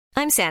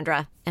I'm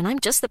Sandra, and I'm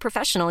just the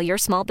professional your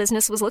small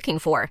business was looking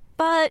for.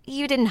 But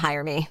you didn't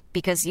hire me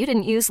because you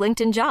didn't use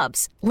LinkedIn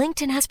Jobs.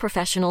 LinkedIn has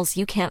professionals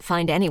you can't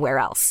find anywhere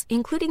else,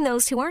 including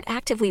those who aren't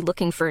actively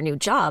looking for a new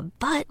job,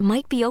 but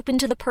might be open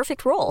to the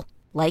perfect role,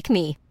 like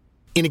me.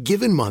 In a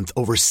given month,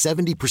 over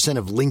 70%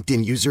 of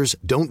LinkedIn users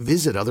don't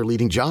visit other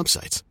leading job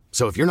sites.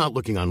 So if you're not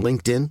looking on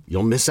LinkedIn,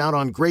 you'll miss out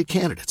on great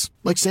candidates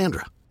like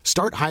Sandra.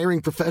 Start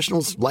hiring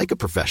professionals like a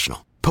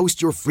professional.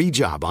 Post your free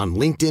job on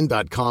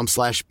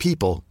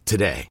linkedin.com/people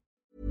today.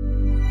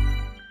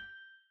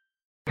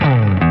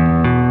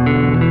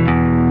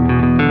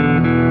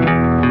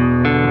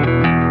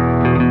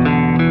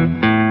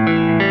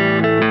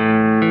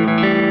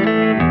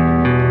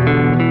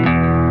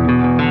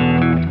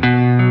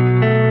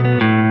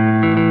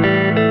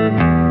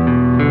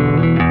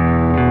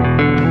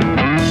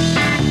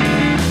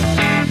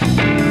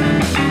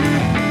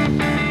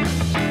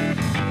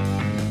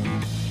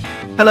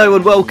 Hello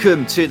and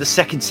welcome to the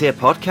Second Tier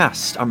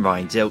Podcast. I'm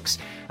Ryan Dilks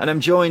and I'm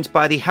joined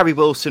by the Harry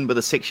Wilson with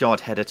a 6-yard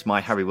header to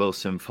my Harry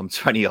Wilson from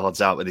 20 yards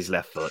out with his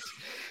left foot.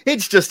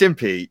 It's Justin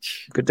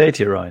Peach. Good day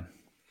to you, Ryan.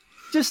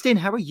 Justin,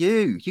 how are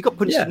you? You got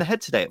punched in the head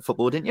today at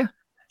football, didn't you?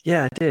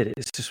 Yeah, I did.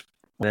 It's just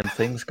one of them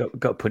things.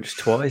 Got punched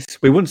twice.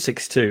 We won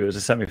 6-2. It was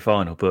a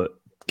semi-final, but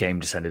game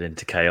descended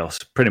into chaos.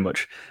 Pretty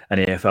much an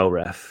EFL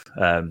ref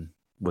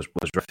was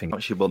reffing.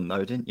 Actually won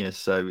though, didn't you?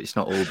 So it's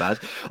not all bad.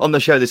 On the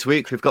show this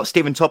week, we've got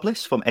Stephen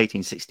Topless from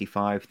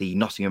 1865, the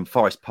Nottingham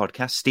Forest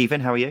podcast.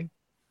 Stephen, how are you?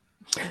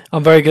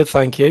 I'm very good,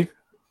 thank you.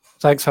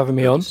 Thanks for having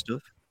me on.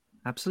 Stuff.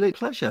 Absolute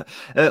pleasure.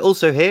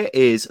 Also here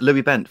is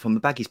Louis Bent from the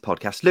Baggies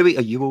podcast. Louis,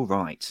 are you all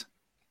right?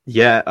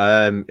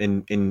 Yeah,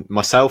 in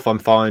myself, I'm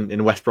fine.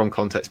 In a West Brom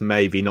context,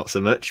 maybe not so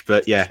much.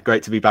 But yeah,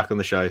 great to be back on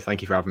the show.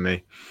 Thank you for having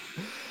me.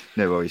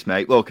 No worries,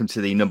 mate. Welcome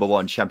to the number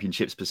one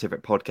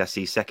Championship-specific podcast,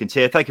 the Second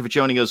Tier. Thank you for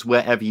joining us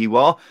wherever you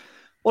are.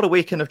 What a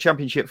weekend of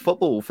Championship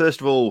football.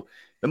 First of all,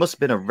 there must have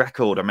been a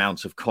record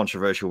amount of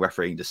controversial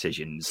refereeing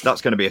decisions.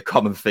 That's going to be a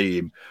common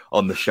theme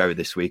on the show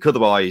this week.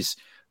 Otherwise,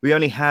 we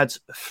only had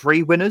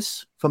 3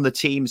 winners from the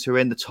teams who were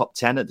in the top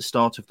 10 at the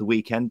start of the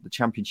weekend. The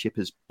Championship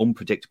is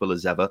unpredictable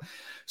as ever.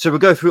 So we'll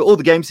go through all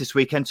the games this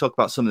weekend, talk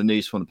about some of the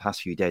news from the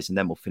past few days, and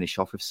then we'll finish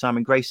off with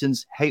Simon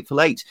Grayson's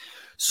Hateful Eight.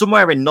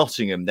 Somewhere in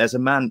Nottingham, there's a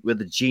man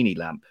with a genie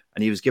lamp,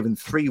 and he was given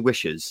 3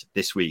 wishes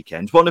this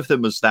weekend. One of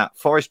them was that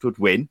Forest would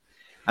win,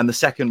 and the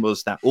second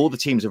was that all the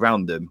teams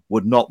around them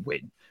would not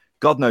win.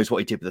 God knows what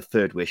he did with the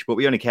third wish, but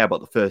we only care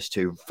about the first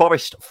 2.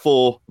 Forest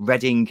 4,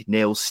 Reading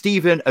 0.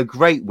 Stephen, a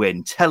great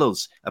win. Tell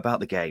us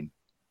about the game.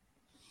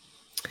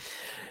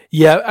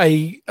 Yeah,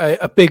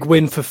 a big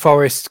win for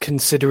Forest,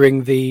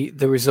 considering the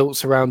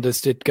results around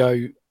us did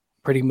go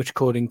pretty much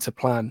according to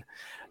plan.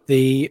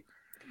 The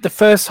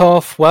first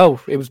half, well,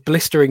 it was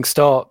blistering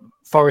start.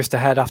 Forest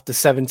ahead after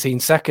 17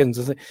 seconds.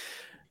 I think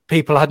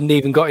people hadn't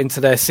even got into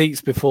their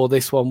seats before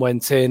this one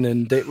went in,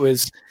 and it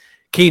was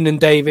Keenan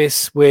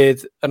Davis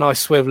with a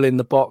nice swivel in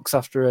the box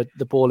after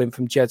the ball in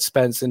from Jed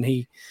Spence, and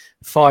he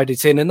fired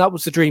it in, and that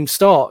was the dream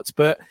start.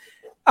 But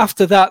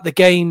after that, the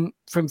game,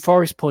 from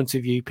Forest's point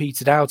of view,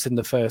 petered out in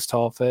the first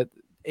half.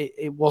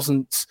 It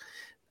wasn't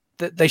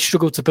that they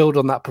struggled to build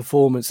on that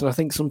performance, and I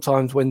think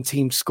sometimes when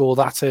teams score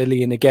that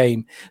early in a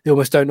game, they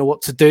almost don't know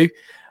what to do.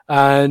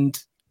 And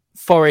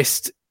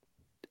Forest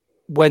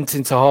went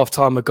into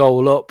half-time a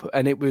goal up,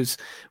 and it was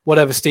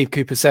whatever Steve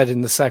Cooper said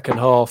in the second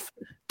half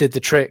did the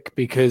trick,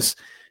 because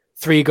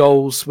 3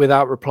 goals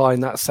without replying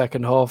that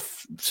second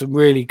half. Some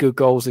really good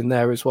goals in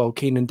there as well.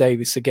 Keenan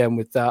Davis again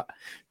with that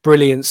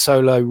brilliant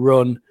solo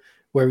run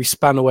where he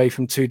span away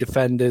from 2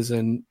 defenders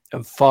and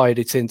fired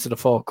it into the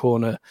far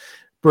corner.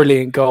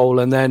 Brilliant goal.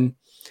 And then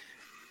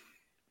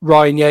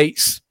Ryan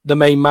Yates, the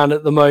main man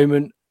at the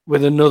moment,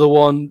 with another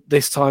one,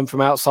 this time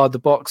from outside the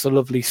box, a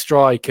lovely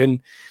strike. And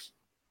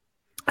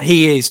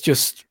he is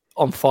just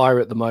on fire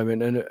at the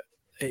moment, and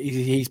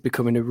he's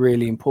becoming a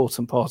really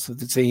important part of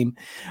the team.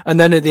 And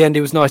then at the end,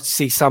 it was nice to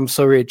see Sam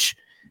Surridge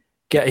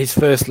get his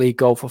first league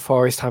goal for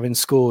Forest, having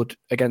scored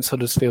against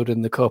Huddersfield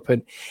in the Cup.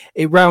 And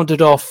it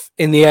rounded off,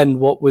 in the end,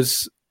 what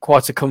was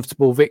quite a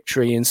comfortable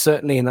victory. And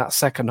certainly in that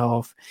second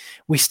half,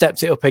 we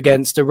stepped it up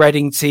against a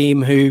Reading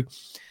team who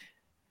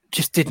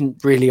just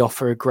didn't really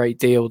offer a great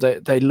deal. They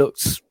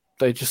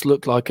just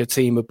looked like a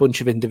team, a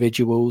bunch of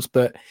individuals.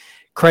 But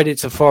credit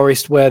to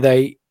Forest, where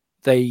they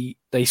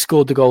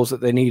scored the goals that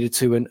they needed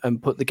to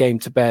and put the game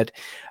to bed.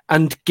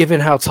 And given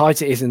how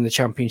tight it is in the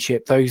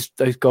Championship, those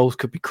goals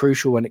could be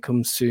crucial when it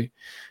comes to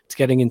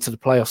getting into the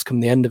playoffs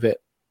come the end of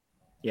it.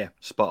 Yeah,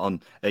 spot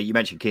on. You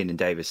mentioned Keenan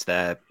Davis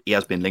there. He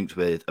has been linked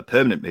with a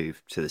permanent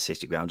move to the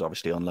City Ground,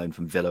 obviously on loan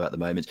from Villa at the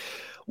moment.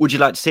 Would you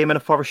like to see him in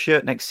a Forest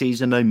shirt next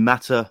season, no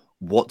matter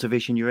what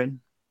division you're in?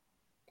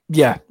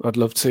 Yeah, I'd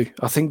love to.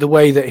 I think the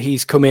way that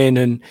he's come in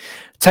and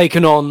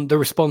taken on the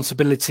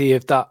responsibility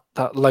of that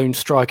lone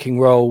striking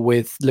role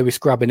with Lewis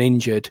Grabban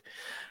injured,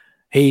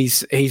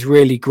 he's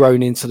really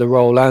grown into the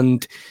role,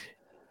 and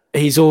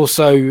he's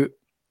also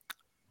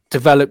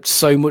developed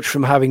so much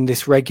from having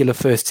this regular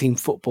first team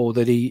football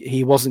that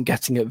he wasn't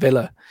getting at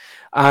Villa.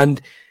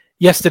 And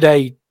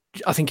yesterday,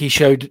 I think he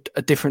showed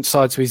a different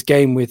side to his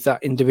game with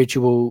that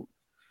individual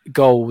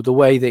goal, the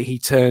way that he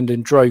turned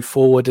and drove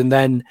forward and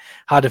then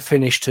had a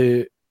finish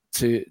to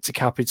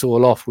cap it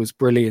all off was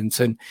brilliant.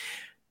 And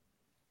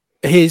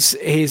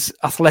his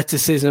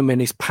athleticism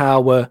and his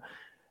power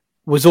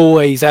was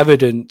always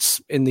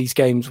evident in these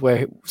games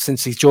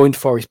since he's joined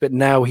Forest, but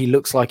now he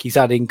looks like he's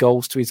adding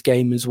goals to his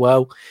game as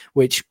well,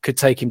 which could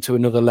take him to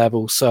another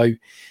level. So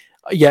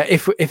yeah,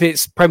 if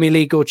it's Premier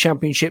League or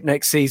Championship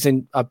next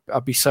season,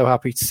 I'd be so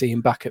happy to see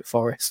him back at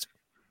Forest.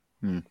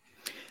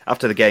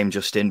 After the game,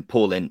 Justin,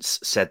 Paul Ince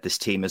said this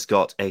team has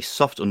got a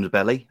soft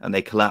underbelly and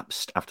they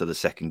collapsed after the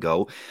second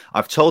goal.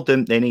 I've told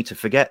them they need to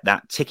forget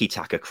that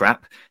Tiki-Taka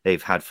crap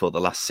they've had for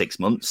the last 6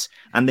 months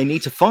and they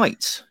need to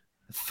fight.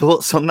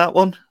 Thoughts on that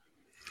one?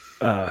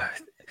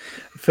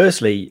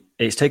 Firstly,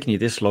 it's taken you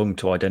this long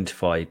to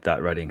identify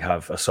that Reading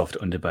have a soft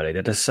underbelly. They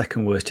had a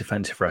second worst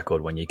defensive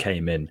record when you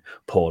came in,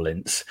 Paul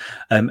Ince.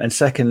 And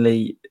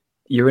secondly,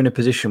 you're in a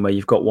position where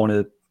you've got one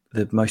of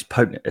the most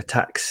potent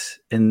attacks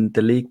in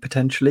the league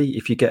potentially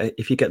if you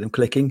get them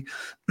clicking,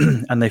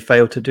 and they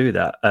fail to do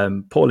that.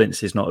 Paul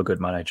Ince is not a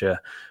good manager.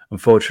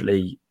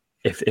 Unfortunately,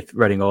 if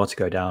Reading are to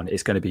go down,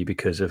 it's going to be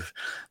because of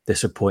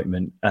this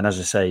appointment. And as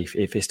I say,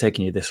 if it's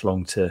taking you this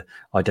long to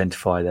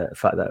identify the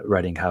fact that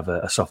Reading have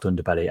a soft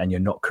underbelly and you're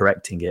not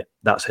correcting it,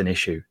 that's an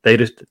issue. They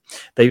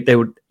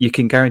would. You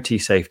can guarantee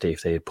safety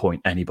if they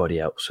appoint anybody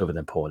else other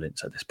than Paul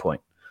Ince at this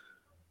point.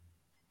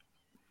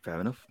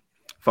 Fair enough.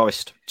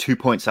 Forest, 2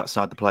 points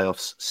outside the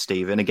playoffs,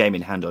 Stephen, a game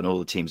in hand on all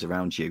the teams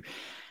around you.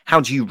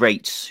 How do you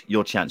rate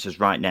your chances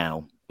right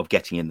now of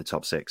getting in the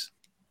top six?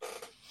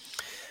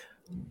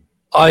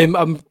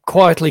 I'm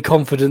quietly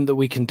confident that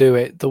we can do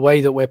it. The way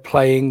that we're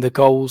playing, the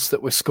goals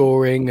that we're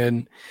scoring,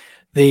 and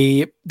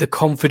the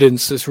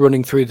confidence that's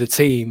running through the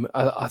team,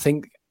 I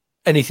think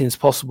anything's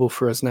possible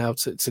for us now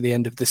to the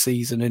end of the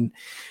season. And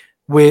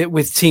we're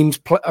with teams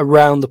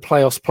around the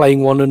playoffs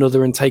playing one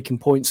another and taking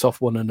points off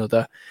one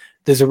another.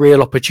 There's a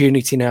real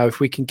opportunity now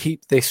if we can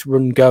keep this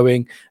run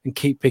going and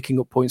keep picking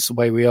up points the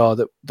way we are,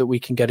 that we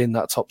can get in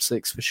that top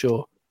six for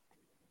sure.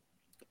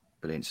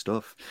 Brilliant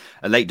stuff.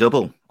 A late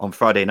double on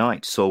Friday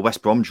night saw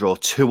West Brom draw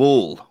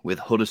 2-2 with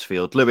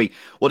Huddersfield. Louis,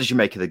 what did you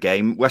make of the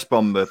game? West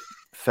Brom were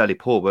fairly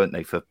poor, weren't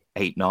they, for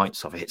 8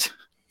 nights of it?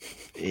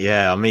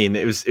 Yeah, I mean,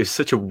 it was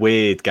such a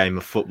weird game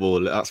of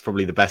football. That's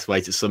probably the best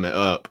way to sum it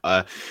up.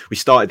 We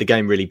started the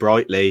game really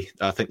brightly.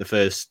 I think the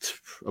first,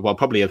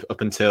 probably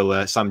up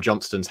until Sam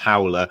Johnston's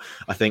howler,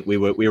 I think we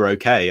were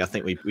okay. I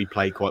think we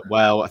played quite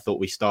well. I thought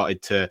we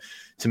started to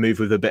move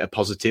with a bit of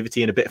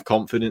positivity and a bit of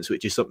confidence,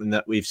 which is something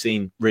that we've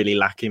seen really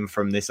lacking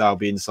from this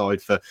Albion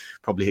side for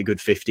probably a good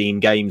 15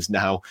 games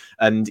now.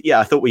 And yeah,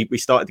 I thought we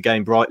started the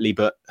game brightly,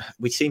 but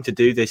we seem to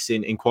do this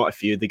in quite a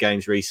few of the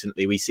games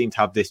recently. We seem to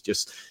have this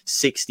just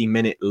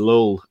 60-minute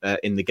lull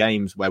in the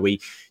games where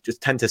we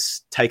just tend to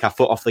take our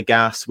foot off the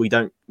gas. We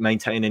don't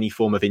maintain any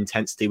form of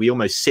intensity. We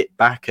almost sit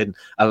back and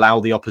allow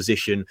the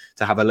opposition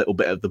to have a little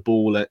bit of the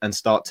ball and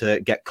start to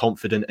get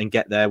confident and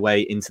get their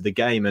way into the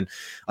game. And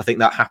I think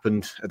that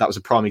happened. That was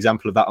a prime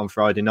example of that on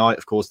Friday night.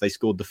 Of course, they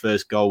scored the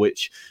first goal,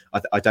 which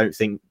I don't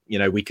think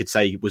we could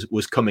say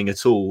was coming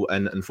at all.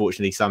 And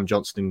unfortunately, Sam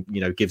Johnston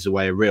gives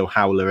away a real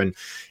howler, and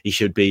he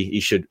should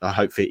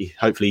hopefully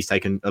he's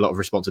taken a lot of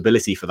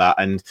responsibility for that.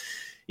 And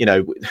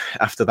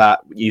after that,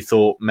 you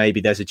thought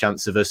maybe there's a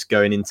chance of us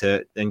going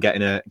into and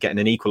getting an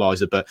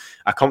equaliser, but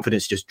our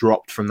confidence just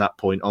dropped from that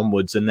point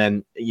onwards. And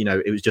then,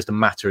 it was just a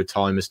matter of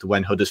time as to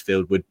when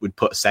Huddersfield would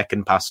put a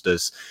second past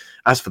us.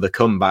 As for the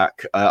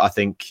comeback, I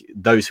think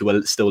those who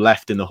are still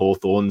left in the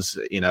Hawthorns,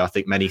 I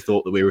think many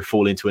thought that we were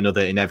falling to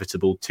another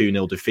inevitable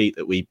 2-0 defeat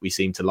that we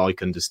seem to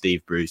like under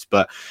Steve Bruce.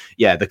 But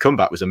yeah, the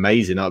comeback was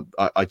amazing.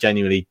 I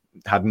genuinely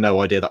had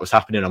no idea that was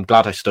happening. I'm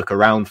glad I stuck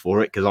around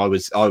for it,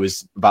 because I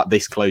was about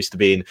this close to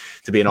being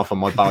off on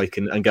my bike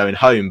and going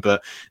home.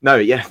 But no,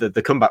 yeah,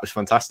 the comeback was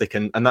fantastic,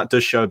 and that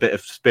does show a bit of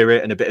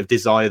spirit and a bit of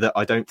desire that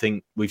I don't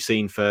think we've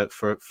seen for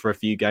a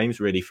few games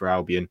really for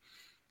Albion.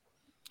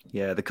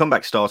 Yeah, the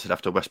comeback started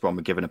after West Brom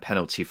were given a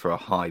penalty for a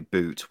high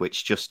boot,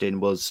 which Justin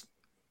was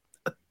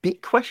a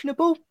bit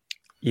questionable.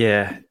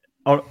 Yeah,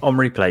 on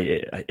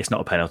replay, it's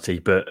not a penalty,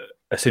 but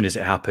as soon as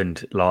it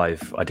happened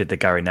live, I did the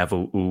Gary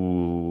Neville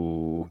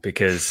ooh,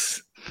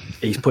 because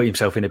he's put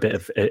himself in a bit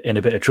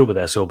of trouble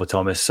there, Sorba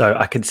Thomas. So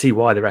I can see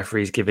why the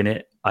referee's giving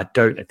it. I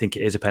don't think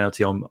it is a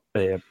penalty on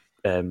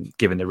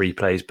given the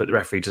replays, but the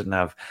referee doesn't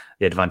have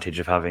the advantage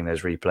of having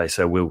those replays.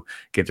 So we'll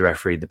give the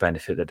referee the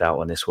benefit of the doubt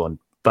on this one.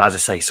 But as I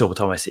say, Sorba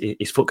Thomas,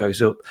 his foot goes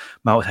up,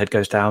 Mount's head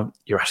goes down.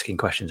 You're asking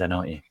questions then,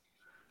 aren't you?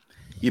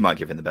 You might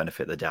give him the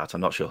benefit of the doubt.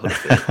 I'm not sure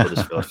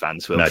Huddersfield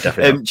fans will. No,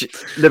 definitely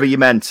not. Libby, you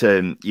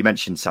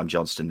mentioned Sam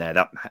Johnston there.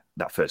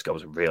 That first goal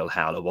was a real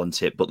howler,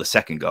 wasn't it? But the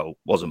second goal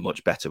wasn't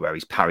much better, where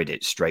he's parried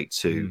it straight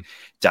to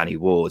Danny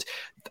Ward.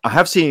 I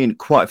have seen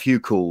quite a few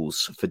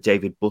calls for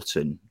David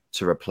Button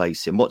to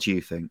replace him. What do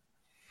you think?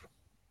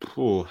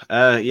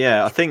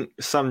 Yeah, I think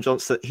Sam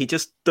Johnston, he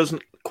just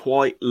doesn't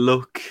quite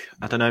look,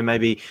 I don't know,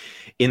 maybe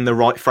in the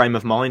right frame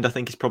of mind, I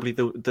think is probably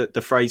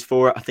the phrase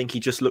for it. I think he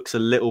just looks a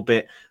little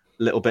bit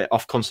little bit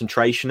off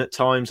concentration at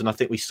times, and I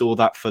think we saw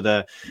that for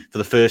the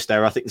first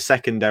error. I think the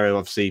second error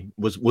obviously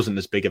wasn't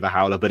as big of a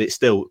howler, but it's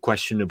still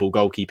questionable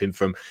goalkeeping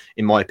from,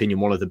 in my opinion,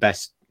 one of the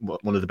best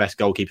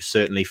goalkeepers,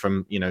 certainly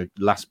from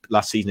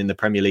last season in the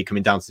Premier League,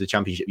 coming down to the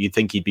Championship. You'd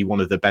think he'd be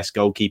one of the best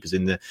goalkeepers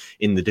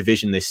in the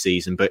division this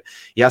season, but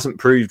he hasn't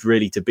proved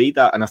really to be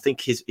that. And I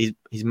think his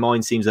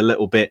mind seems a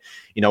little bit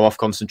off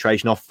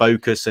concentration, off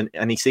focus,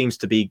 and he seems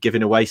to be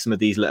giving away some of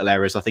these little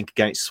errors. I think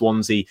against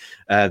Swansea,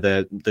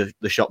 the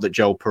shot that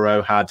Joel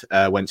Perreault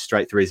had went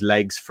straight through his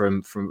legs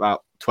from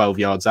about 12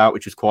 yards out,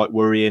 which was quite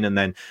worrying. And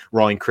then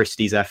Ryan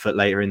Christie's effort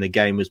later in the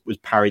game was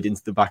parried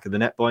into the back of the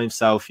net by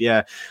himself.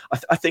 Yeah,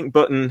 I think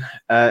Button,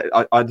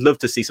 I'd love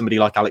to see somebody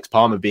like Alex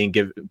Palmer being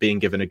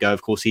given a go.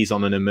 Of course, he's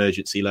on an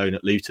emergency loan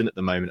at Luton at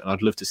the moment, and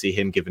I'd love to see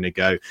him given a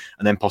go.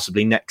 And then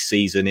possibly next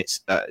season, it's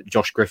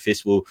Josh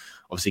Griffiths will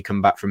obviously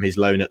come back from his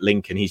loan at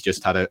Lincoln. He's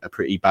just had a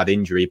pretty bad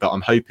injury, but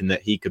I'm hoping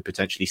that he could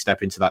potentially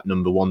step into that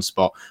number one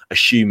spot,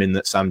 assuming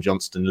that Sam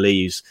Johnston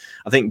leaves.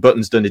 I think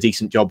Button's done a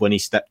decent job when he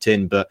stepped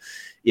in, but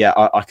yeah,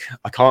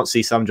 I can't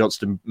see Sam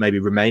Johnston maybe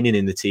remaining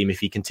in the team if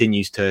he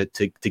continues to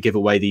give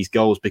away these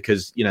goals,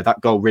 because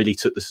that goal really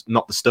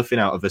knocked the stuffing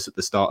out of us at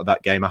the start of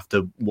that game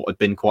after what had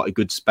been quite a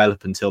good spell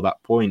up until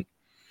that point.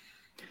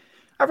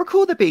 I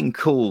recall there being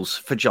calls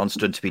for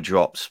Johnston to be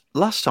dropped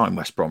last time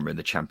West Brom were in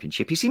the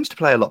Championship. He seems to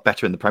play a lot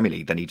better in the Premier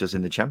League than he does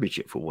in the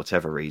Championship for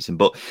whatever reason.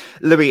 But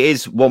Louis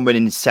is 1 win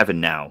in 7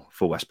 now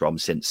for West Brom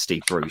since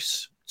Steve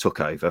Bruce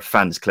took over.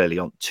 Fans clearly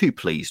aren't too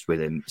pleased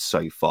with him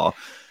so far.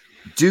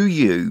 Do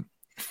you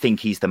think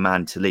he's the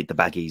man to lead the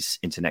Baggies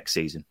into next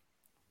season?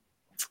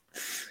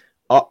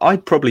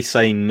 I'd probably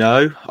say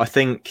no. I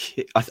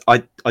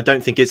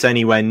don't think it's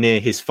anywhere near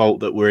his fault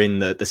that we're in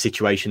the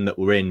situation that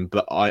we're in,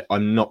 but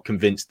I'm not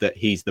convinced that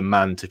he's the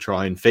man to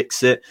try and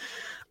fix it.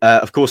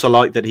 Of course, I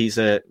like that he's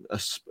a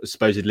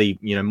supposedly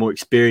more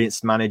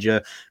experienced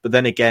manager, but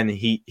then again,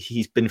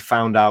 he's been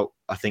found out,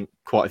 I think,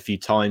 quite a few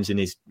times in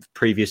his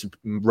previous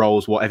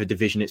roles, whatever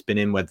division it's been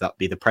in, whether that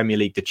be the Premier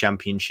League, the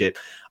Championship.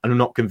 And I'm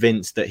not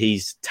convinced that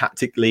he's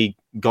tactically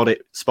got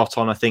it spot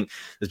on. I think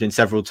there's been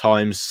several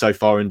times so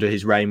far under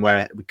his reign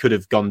where we could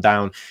have gone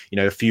down,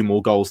 a few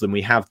more goals than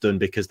we have done,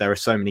 because there are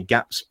so many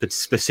gaps, but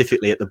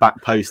specifically at the back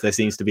post, there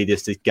seems to be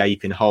this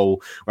gaping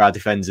hole where our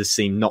defenders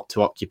seem not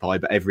to occupy,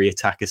 but every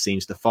attacker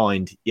seems to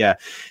find. Yeah,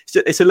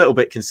 it's a little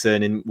bit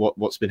concerning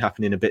what's been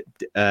happening a bit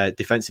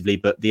defensively,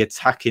 but the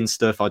attacking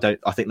stuff, I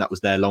think that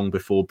was there long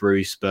before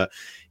Bruce. But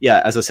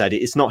yeah, as I said,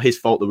 it's not his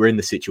fault that we're in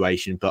the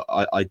situation, but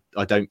I'm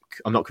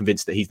not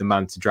convinced that he's the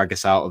man to drag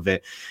us out of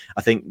it.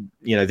 I think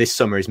this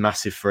summer is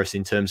massive for us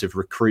in terms of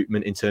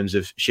recruitment, in terms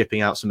of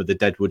shipping out some of the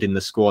deadwood in the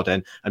squad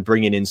and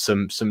bringing in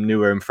some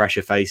newer and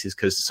fresher faces,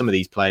 because some of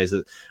these players,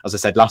 as I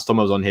said last time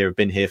I was on here, have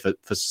been here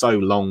for so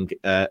long,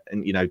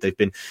 and they've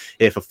been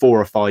here for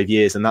 4 or 5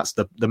 years, and that's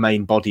the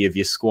main body of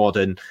your squad.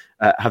 And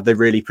have they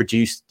really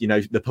produced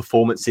the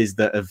performances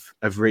that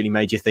have really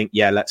made you think,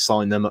 yeah, let's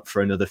sign them up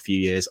for another few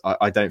years?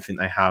 I don't think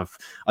they have.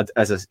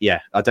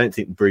 I don't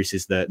think Bruce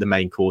is the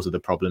main cause of the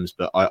problems,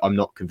 but I'm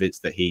not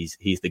convinced that he's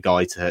the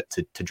guy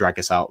to drag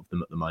us out of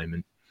them at the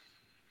moment.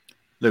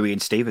 Louis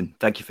and Stephen,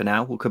 thank you for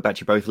now. We'll come back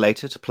to you both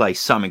later to play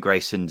Simon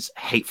Grayson's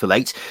Hateful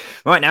Eight.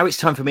 Right now, it's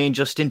time for me and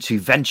Justin to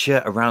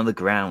venture around the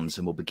grounds,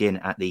 and we'll begin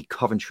at the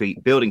Coventry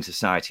Building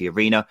Society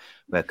Arena,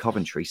 where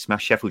Coventry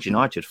smashed Sheffield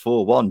United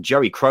 4-1.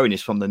 Jerry Crone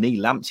is from the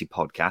Neil Lamptey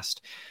podcast.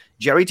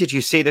 Jerry, did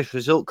you see this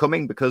result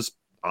coming? Because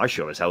I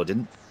sure as hell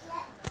didn't.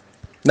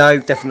 No,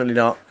 definitely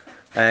not.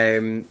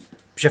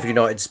 Sheffield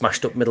United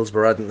smashed up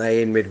Middlesbrough, hadn't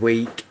they, in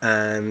midweek,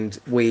 and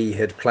we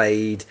had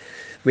played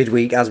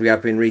midweek, as we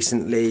have been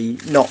recently,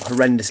 not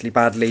horrendously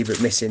badly,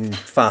 but missing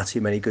far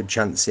too many good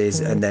chances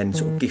and then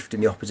sort of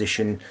gifting the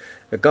opposition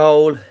a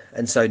goal.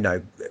 And so,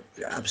 no,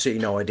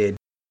 absolutely no idea.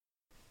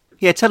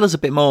 Yeah, tell us a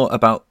bit more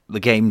about the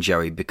game,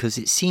 Jerry, because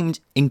it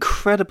seemed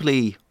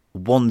incredibly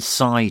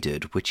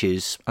one-sided, which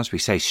is, as we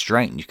say,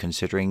 strange,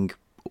 considering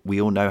we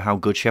all know how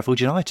good Sheffield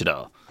United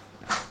are.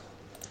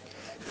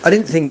 I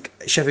didn't think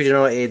Sheffield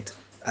United,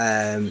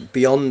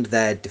 beyond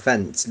their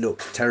defence,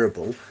 looked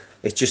terrible.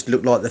 It just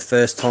looked like the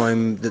first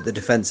time that the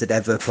defence had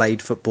ever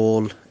played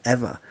football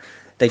ever.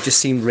 They just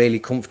seemed really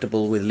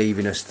comfortable with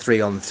leaving us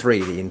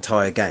 3-on-3 the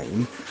entire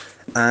game.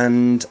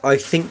 And I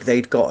think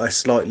they'd got a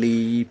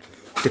slightly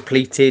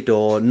depleted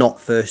or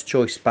not first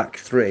choice back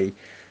three.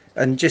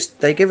 And just,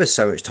 they give us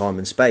so much time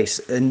and space.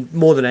 And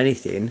more than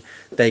anything,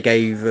 they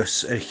gave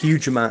us a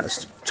huge amount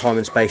of time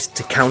and space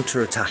to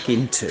counter-attack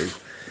into.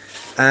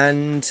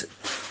 And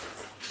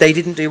they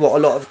didn't do what a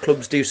lot of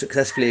clubs do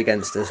successfully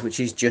against us,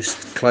 which is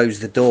just close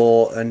the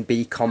door and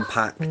be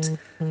compact.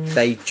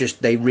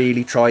 They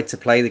really tried to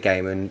play the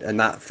game, and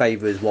that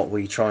favours what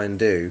we try and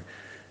do.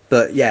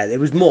 But yeah, there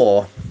was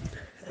more.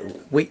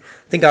 I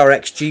think our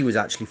XG was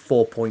actually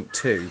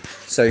 4.2,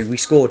 so we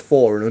scored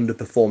 4 and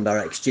underperformed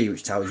our XG,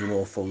 which tells you an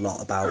awful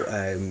lot about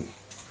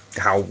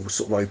how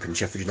sort of open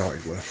Sheffield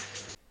United were.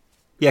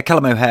 Yeah,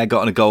 Callum O'Hare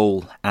got a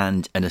goal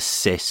and an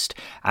assist,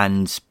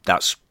 and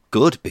that's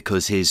good,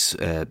 because his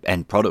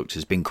end product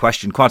has been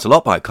questioned quite a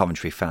lot by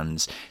Coventry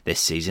fans this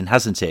season,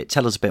 hasn't it?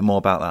 Tell us a bit more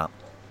about that.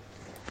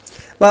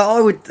 Well,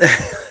 I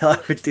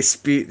would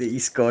dispute that he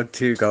scored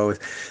 2 goals.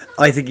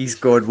 I think he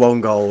scored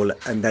 1 goal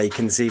and they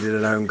conceded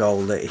an own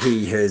goal that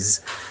he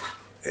has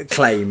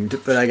claimed,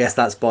 but I guess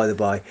that's by the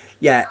by.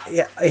 Yeah,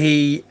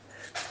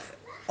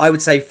 I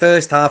would say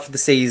first half of the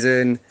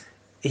season,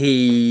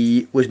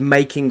 he was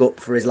making up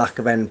for his lack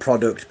of end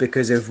product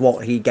because of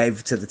what he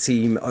gave to the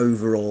team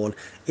overall.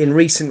 In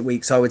recent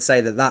weeks, I would say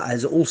that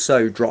has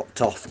also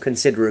dropped off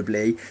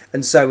considerably,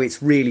 and so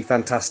it's really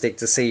fantastic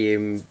to see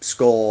him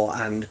score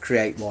and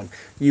create one.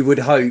 You would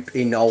hope,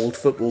 in old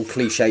football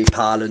cliche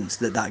parlance,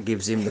 that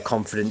gives him the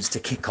confidence to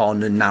kick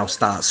on and now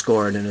start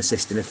scoring and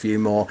assisting a few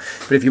more.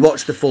 But if you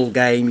watch the full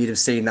game, you'd have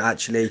seen that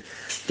actually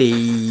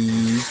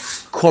the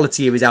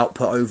quality of his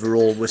output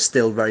overall was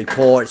still very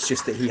poor. It's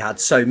just that he had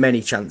so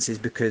many chances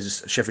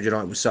because Sheffield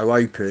United was so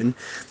open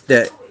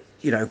that,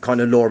 kind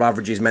of law of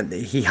averages meant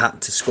that he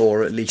had to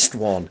score at least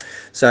one.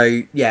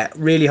 So, yeah,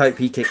 really hope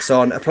he kicks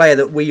on. A player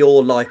that we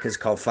all like as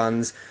Cov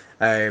fans,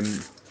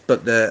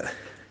 but that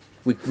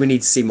we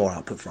need to see more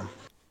output from.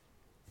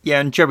 Yeah,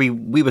 and Jerry,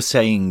 we were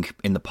saying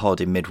in the pod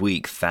in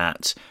midweek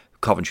that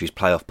Coventry's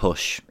playoff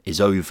push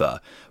is over,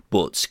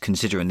 but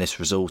considering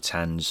this result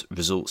and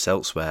results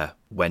elsewhere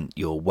went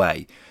your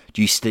way,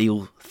 do you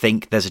still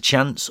think there's a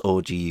chance,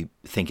 or do you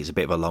think it's a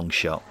bit of a long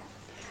shot?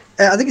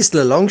 I think it's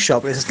still a long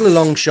shot, but it's still a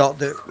long shot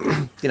that,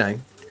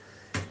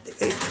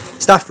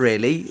 stuff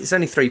really. It's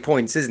only 3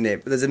 points, isn't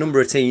it? But there's a number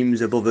of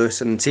teams above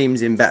us and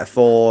teams in better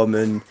form.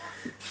 And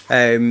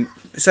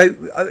so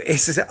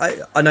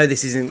I know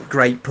this isn't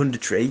great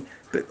punditry,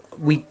 but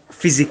we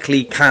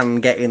physically can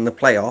get in the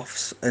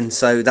playoffs. And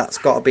so that's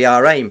got to be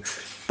our aim.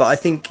 But I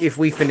think if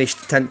we finished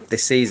 10th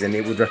this season,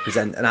 it would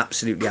represent an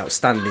absolutely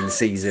outstanding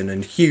season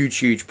and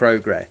huge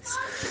progress.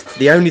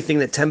 The only thing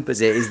that tempers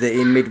it is that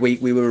in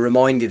midweek we were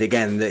reminded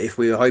again that if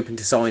we were hoping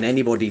to sign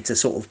anybody to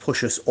sort of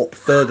push us up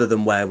further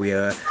than where we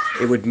are,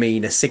 it would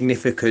mean a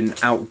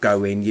significant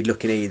outgoing. You're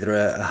looking at either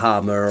a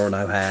Harmer or an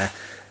O'Hare.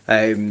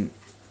 And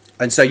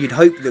so you'd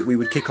hope that we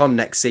would kick on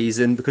next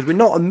season, because we're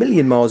not a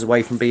million miles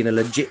away from being a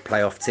legit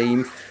playoff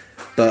team.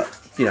 But,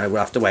 we'll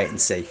have to wait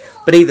and see.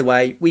 But either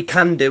way, we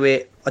can do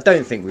it. I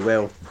don't think we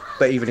will,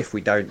 but even if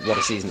we don't, what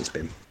a season it's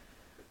been.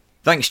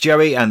 Thanks,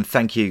 Joey, and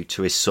thank you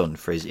to his son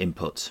for his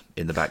input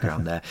in the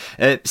background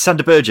there.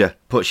 Sander Berger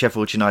put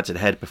Sheffield United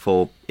ahead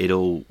before it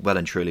all well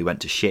and truly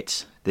went to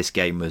shit. This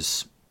game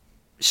was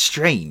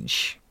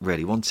strange,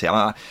 really, wasn't it?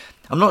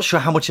 I'm not sure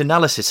how much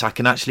analysis I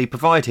can actually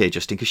provide here,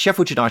 Justin, because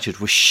Sheffield United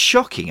was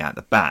shocking at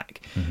the back.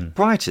 Mm-hmm.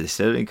 Prior to this,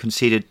 they only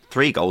conceded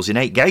 3 goals in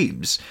 8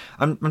 games.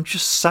 I'm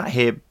just sat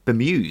here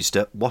bemused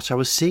at what I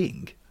was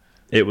seeing.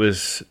 It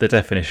was the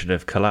definition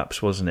of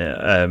collapse, wasn't it?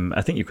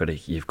 I think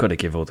you've got to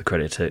give all the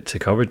credit to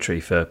Coventry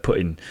for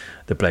putting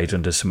the Blades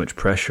under so much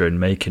pressure and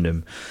making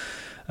them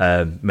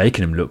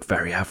look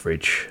very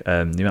average. The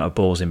amount of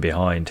balls in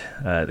behind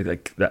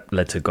that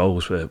led to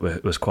goals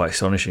was quite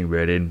astonishing,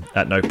 really. And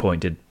at no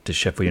point did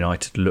Sheffield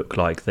United look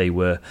like they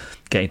were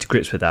getting to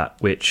grips with that,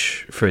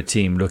 which for a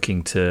team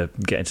looking to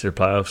get into the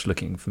playoffs,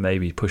 looking for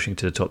maybe pushing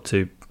to the top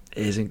 2,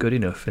 isn't good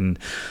enough. And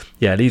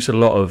yeah, it leaves a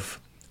lot of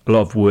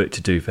work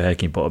to do for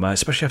Heckingbottom,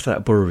 especially after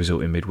that Borough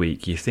result in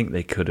midweek. You think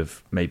they could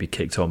have maybe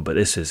kicked on, but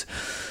it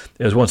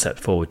was 1 step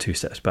forward, 2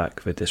 steps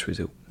back with this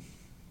result.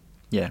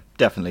 Yeah,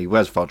 definitely.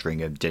 Wes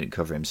Foderingham didn't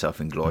cover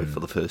himself in glory for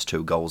the first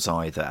 2 goals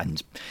either,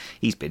 and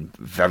he's been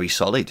very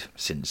solid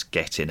since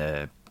getting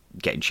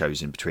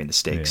chosen between the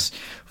sticks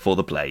for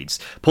the Blades.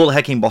 Paul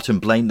Heckingbottom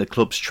blamed the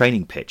club's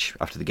training pitch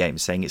after the game,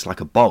 saying it's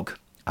like a bog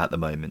at the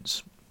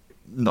moment.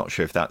 Not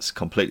sure if that's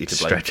completely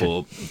to blame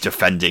for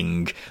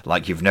defending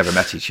like you've never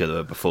met each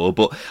other before,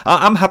 but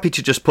I'm happy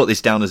to just put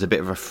this down as a bit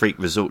of a freak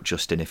result,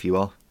 Justin, if you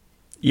are.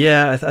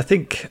 Yeah, I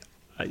think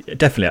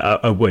definitely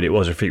I would. It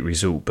was a freak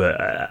result, but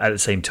at the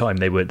same time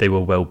they were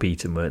well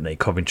beaten, weren't they?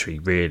 Coventry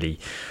really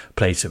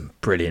played some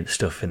brilliant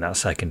stuff in that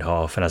second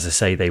half, and as I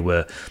say, they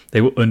were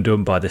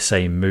undone by the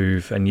same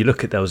move. And you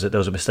look at there was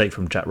a mistake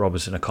from Jack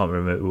Robertson. I can't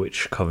remember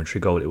which Coventry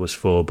goal it was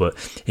for,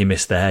 but he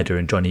missed the header,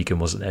 and John Egan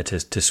wasn't there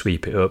to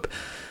sweep it up.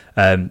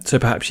 So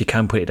perhaps you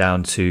can put it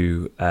down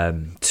to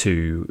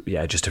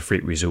just a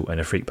freak result and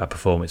a freak bad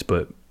performance,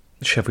 but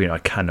Sheffield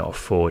United cannot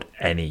afford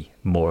any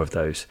more of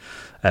those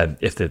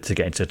if they're to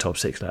get into the top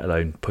 6, let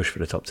alone push for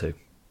the top 2.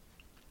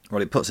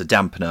 Well, it puts a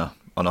dampener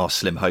on our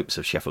slim hopes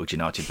of Sheffield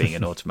United being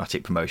an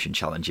automatic promotion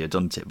challenger,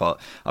 doesn't it? But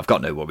I've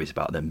got no worries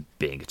about them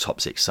being a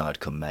top 6 side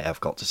come May, I've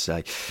got to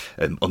say,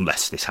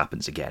 unless this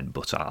happens again,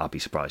 but I'll be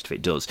surprised if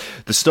it does.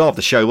 The star of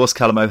the show was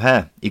Callum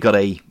O'Hare. He got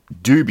a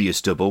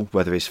dubious double.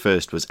 Whether his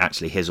first was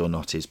actually his or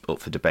not is up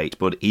for debate,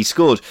 but he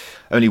scored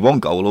only 1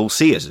 goal all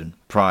season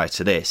prior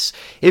to this.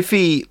 If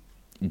he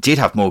did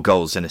have more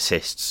goals and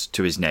assists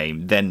to his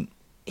name, then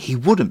he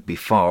wouldn't be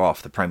far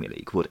off the Premier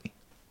League, would he?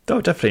 No,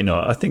 definitely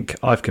not. I think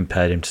I've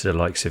compared him to the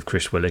likes of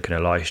Chris Willock and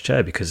Elias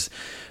Chair because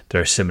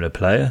they're a similar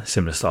player,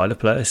 similar style of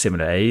player,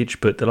 similar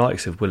age, but the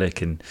likes of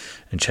Willock and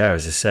Chair,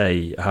 as I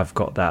say, have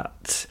got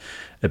that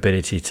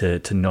ability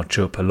to notch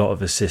up a lot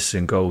of assists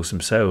and goals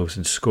themselves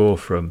and score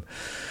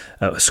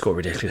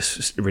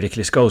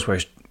ridiculous goals,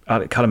 whereas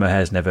Callum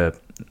O'Hare's never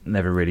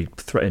really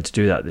threatened to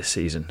do that this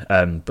season.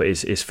 But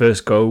his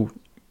first goal,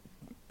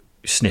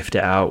 sniffed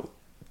it out.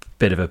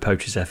 Bit of a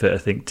poacher's effort, I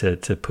think, to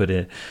put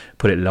it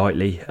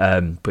lightly.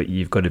 But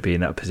you've got to be in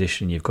that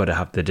position. You've got to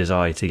have the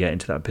desire to get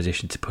into that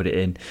position to put it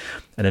in.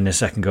 And then the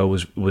second goal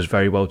was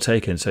very well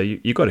taken. So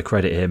you've got to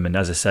credit him. And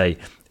as I say,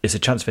 it's a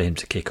chance for him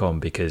to kick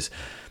on because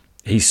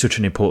he's such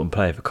an important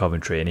player for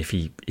Coventry. And if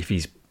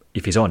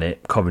he's on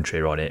it, Coventry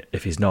are on it.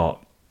 If he's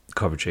not,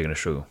 Coventry are going to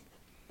struggle.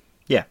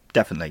 Yeah,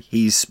 definitely.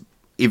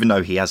 Even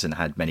though he hasn't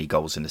had many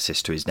goals and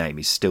assists to his name,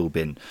 he's still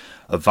been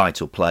a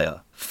vital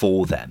player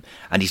for them.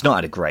 And he's not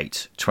had a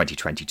great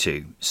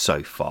 2022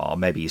 so far.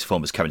 Maybe his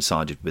form has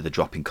coincided with a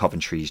drop in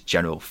Coventry's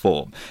general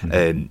form.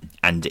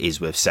 And it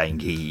is worth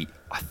saying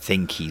I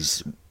think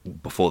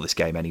before this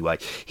game anyway,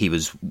 he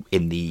was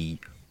in the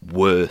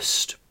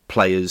worst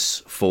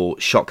players for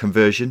shot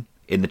conversion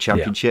in the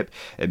Championship,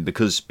 and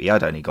because he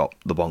had only got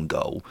the one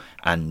goal,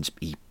 and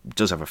he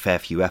does have a fair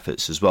few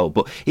efforts as well,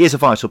 but he is a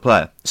vital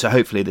player, so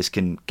hopefully this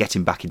can get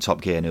him back in top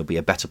gear and he'll be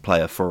a better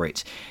player for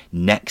it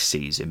next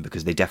season,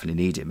 because they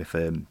definitely need him if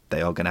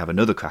they are going to have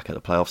another crack at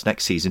the playoffs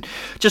next season.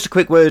 Just a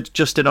quick word,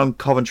 Justin, on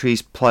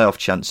Coventry's playoff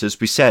chances.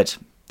 We said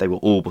they were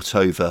all but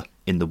over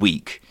in the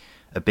week.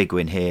 A big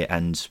win here,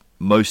 and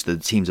most of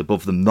the teams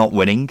above them not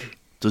winning.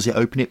 Does it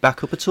open it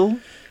back up at all?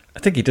 I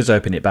think he does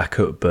open it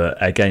back up,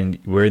 but again,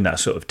 we're in that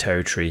sort of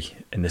territory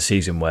in the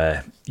season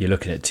where you're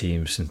looking at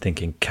teams and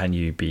thinking, can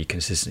you be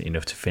consistent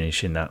enough to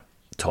finish in that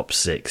top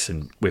six?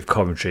 And with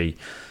Coventry,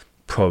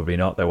 probably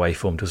not. Their away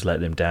form does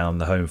let them down.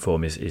 The home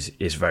form is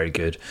very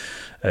good,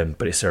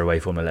 but it's their away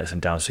form that lets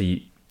them down. So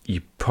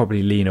you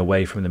probably lean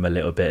away from them a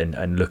little bit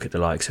and look at the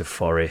likes of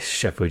Forest,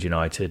 Sheffield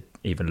United,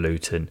 even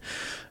Luton,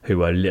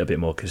 who are a little bit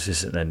more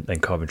consistent than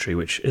Coventry,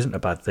 which isn't a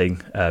bad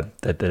thing.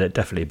 They're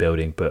definitely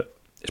building, but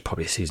it's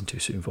probably a season too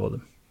soon for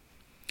them.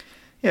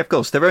 Yeah, of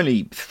course. They're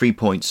only 3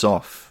 points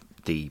off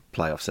the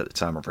playoffs at the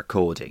time of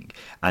recording,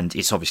 and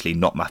it's obviously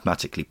not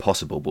mathematically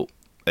possible, but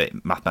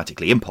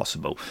mathematically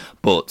impossible.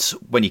 But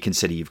when you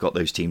consider you've got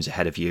those teams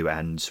ahead of you,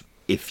 and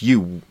if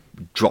you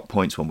drop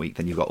points one week,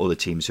 then you've got other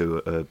teams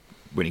who are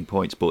winning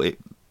points,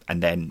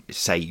 and then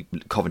say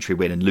Coventry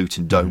win and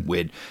Luton don't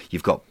win,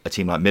 you've got a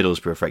team like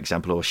Middlesbrough, for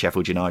example, or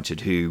Sheffield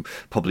United who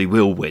probably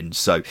will win.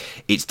 So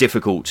it's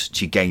difficult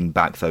to gain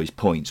back those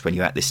points when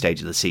you're at this stage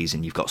of the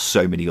season. You've got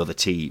so many other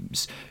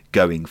teams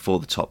going for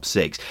the top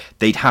six.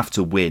 They'd have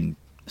to win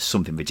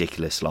something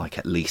ridiculous like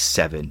at least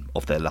 7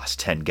 of their last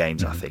 10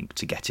 games, I think,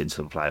 to get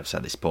into the playoffs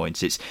at this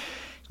point. It's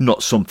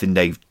not something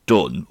they've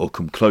done or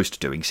come close to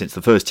doing since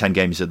the first 10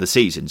 games of the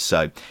season,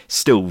 so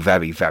still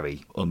very,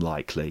 very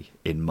unlikely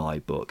in my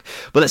book.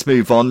 But let's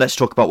move on. Let's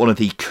talk about one of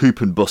the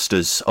coupon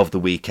busters of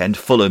the weekend,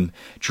 Fulham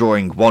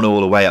drawing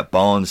 1-1 away at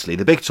Barnsley.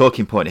 The big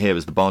talking point here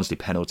was the Barnsley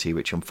penalty,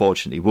 which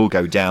unfortunately will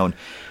go down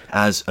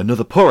as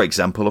another poor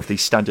example of the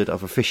standard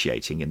of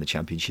officiating in the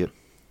Championship.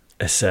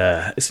 It's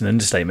an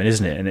understatement,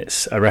 isn't it? And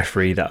it's a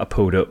referee that I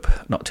pulled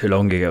up not too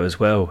long ago as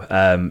well.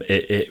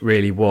 It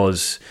really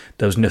was.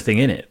 There was nothing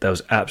in it. There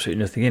was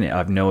absolutely nothing in it. I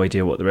have no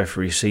idea what the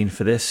referee's seen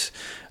for this.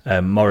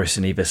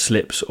 Morrison either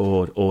slips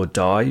or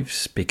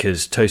dives,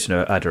 because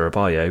Tosin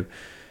Adarabioyo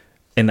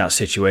in that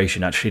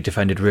situation actually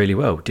defended really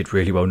well. Did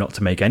really well not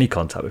to make any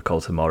contact with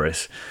Colton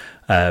Morris.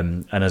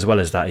 And as well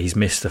as that, he's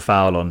missed the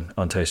foul on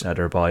Tosin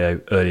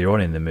Adarabioyo earlier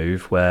on in the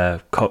move, where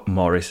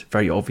Morris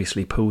very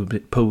obviously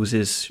pulls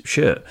his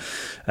shirt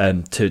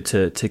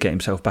to get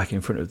himself back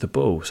in front of the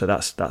ball. So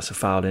that's a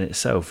foul in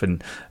itself.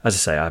 And as I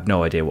say, I have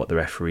no idea what the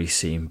referee's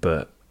seen,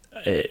 but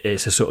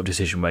it's a sort of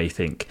decision where you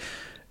think,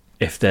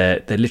 if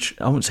they're literally,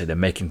 I wouldn't say they're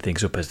making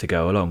things up as they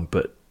go along,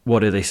 but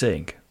what are they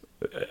seeing?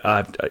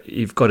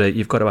 You've got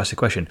to ask the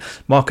question.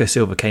 Marco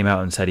Silva came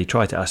out and said he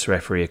tried to ask the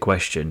referee a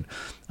question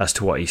as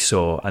to what he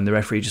saw, and the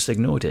referee just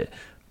ignored it.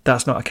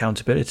 That's not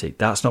accountability.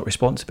 That's not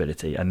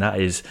responsibility, and that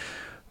is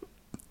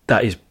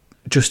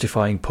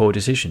justifying poor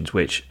decisions,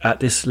 which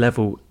at this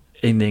level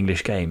in the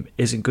English game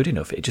isn't good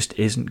enough. It just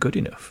isn't good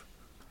enough.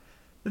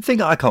 The thing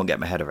that I can't get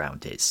my head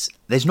around is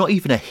there's not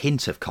even a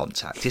hint of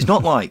contact. It's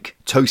not like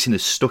Tosin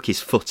has stuck his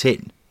foot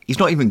in. He's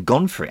not even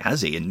gone for it,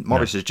 has he? And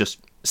Morris has just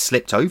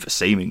slipped over,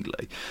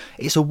 seemingly.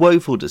 It's a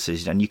woeful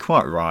decision, and you're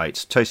quite right.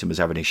 Tosin was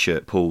having his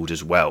shirt pulled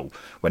as well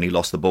when he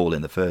lost the ball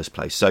in the first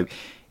place. So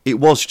it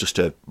was just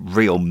a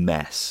real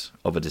mess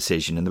of a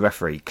decision, and the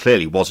referee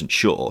clearly wasn't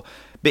sure.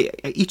 But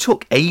he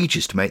took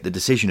ages to make the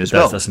decision as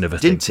well. That's another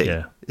thing, didn't he?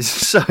 Yeah.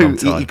 So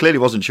he clearly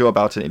wasn't sure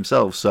about it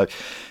himself. So,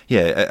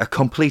 yeah, a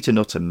complete and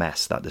utter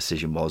mess that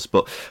decision was.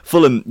 But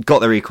Fulham got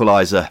their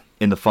equaliser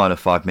in the final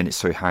 5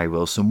 minutes through Harry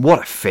Wilson. What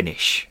a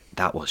finish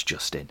that was,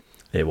 Justin.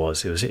 It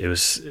was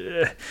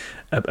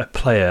a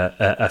player,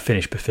 a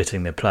finish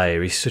befitting the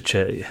player. He's such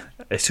an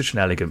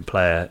elegant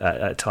player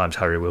at times,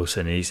 Harry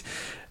Wilson. He's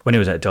when he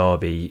was at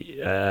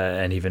Derby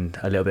and even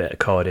a little bit at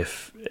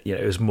Cardiff,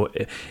 it was more.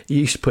 He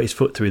used to put his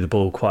foot through the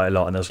ball quite a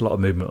lot, and there was a lot of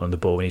movement on the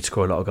ball. And he'd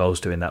score a lot of goals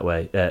doing it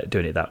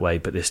that way.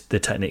 But the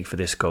technique for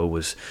this goal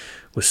was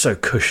so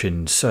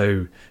cushioned,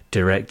 so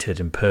directed,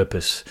 and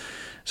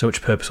so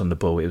much purpose on the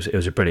ball. It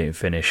was a brilliant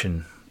finish,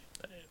 and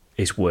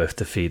it's worth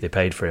the fee they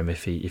paid for him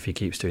if he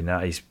keeps doing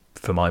that. He's,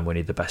 for mine,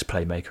 winning the best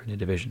playmaker in the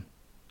division.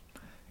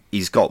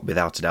 He's got,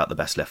 without a doubt, the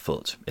best left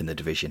foot in the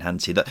division,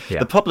 hasn't he?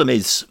 The problem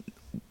is,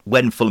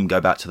 when Fulham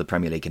go back to the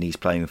Premier League and he's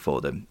playing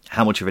for them,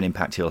 how much of an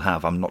impact he'll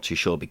have, I'm not too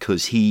sure,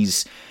 because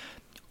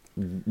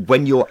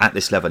when you're at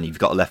this level and you've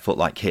got a left foot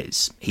like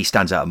his, he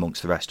stands out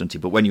amongst the rest, doesn't he?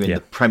 But when you're in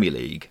the Premier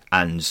League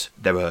and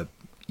there are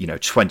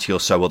 20 or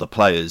so other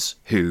players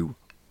who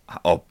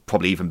are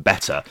probably even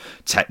better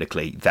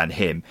technically than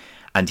him,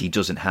 and he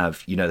doesn't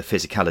have the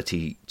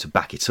physicality to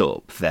back it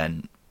up,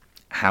 then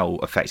how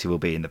effective he'll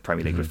be in the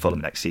Premier League with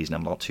Fulham next season,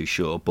 I'm not too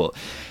sure. But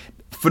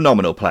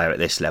phenomenal player at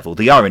this level.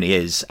 The irony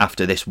is,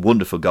 after this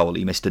wonderful goal,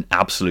 he missed an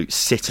absolute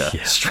sitter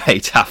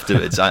straight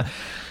afterwards. I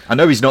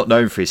know he's not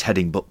known for his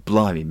heading, but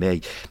blimey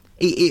me,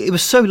 it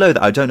was so low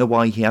that I don't know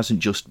why he hasn't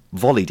just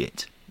volleyed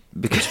it.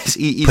 Because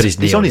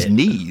he's on his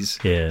knees.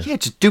 Yeah,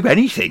 just do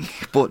anything,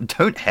 but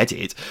don't head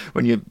it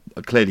when you're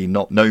clearly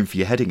not known for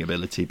your heading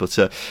ability. But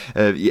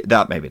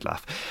that made me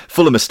laugh.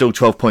 Fulham are still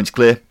 12 points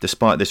clear,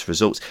 despite this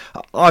result.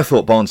 I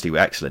thought Barnsley were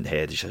excellent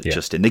here,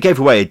 Justin. They gave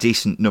away a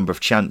decent number of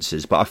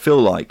chances, but I feel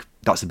like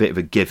that's a bit of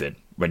a given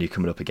when you're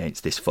coming up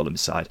against this Fulham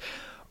side.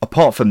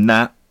 Apart from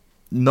that,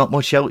 not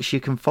much else you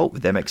can fault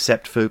with them,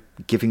 except for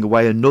giving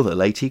away another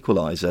late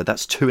equaliser.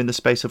 That's 2 in the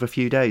space of a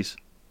few days.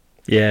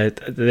 Yeah,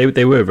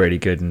 they were really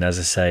good, and as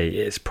I say,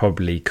 it's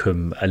probably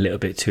come a little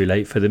bit too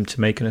late for them to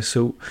make an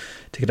assault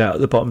to get out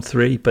of the bottom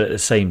 3. But at the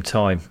same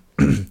time,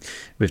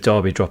 with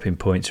Derby dropping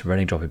points and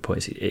Reading dropping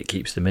points, it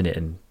keeps them in it,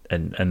 and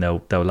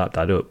they'll lap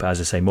that up. But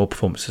as I say, more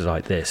performances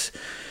like this,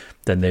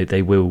 then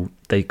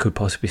they could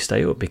possibly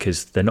stay up,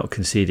 because they're not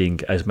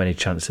conceding as many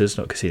chances,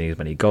 not conceding as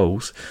many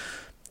goals.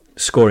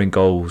 Scoring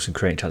goals and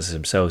creating chances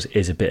themselves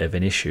is a bit of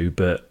an issue,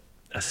 but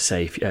as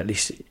I say, at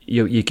least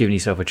you're giving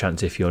yourself a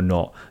chance if you're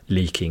not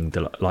leaking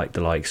the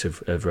likes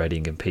of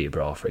Reading and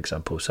Peterborough, for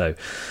example. So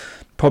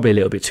probably a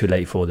little bit too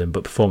late for them,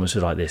 but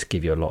performances like this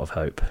give you a lot of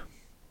hope.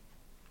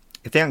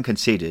 If they hadn't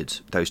conceded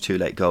those 2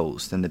 late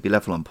goals, then they'd be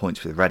level on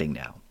points with Reading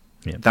now.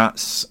 Yeah.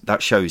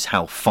 That shows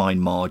how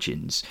fine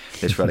margins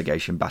this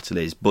relegation battle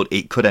is, but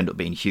it could end up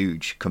being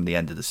huge come the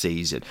end of the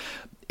season.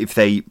 If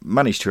they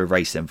manage to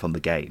erase them from the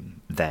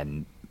game,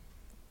 then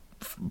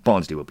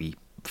Barnsley will be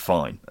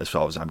fine as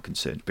far as I'm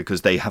concerned,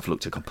 because they have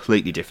looked a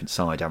completely different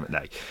side, haven't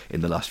they,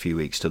 in the last few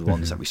weeks to the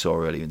ones that we saw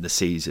earlier in the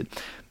season.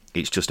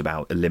 It's just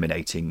about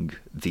eliminating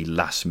the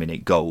last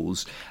minute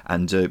goals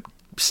and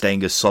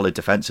staying as solid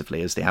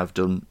defensively as they have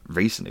done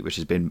recently, which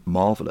has been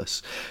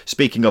marvellous.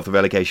 Speaking of the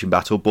relegation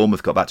battle,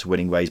 Bournemouth got back to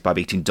winning ways by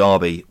beating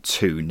Derby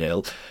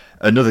 2-0.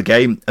 Another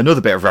game, another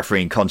bit of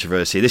refereeing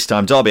controversy. This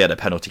time Derby had a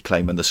penalty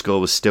claim and the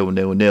score was still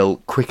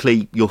 0-0.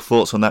 Quickly, your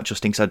thoughts on that,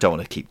 Justin, because I don't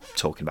want to keep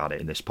talking about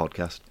it in this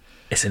podcast.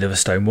 It's another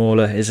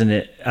stonewaller, isn't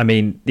it? I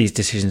mean, these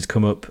decisions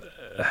come up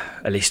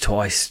at least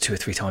twice, 2 or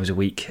 3 times a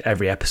week.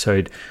 Every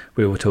episode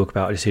we will talk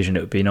about a decision.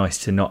 It would be nice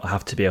to not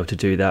have to be able to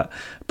do that,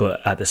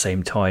 but at the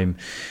same time,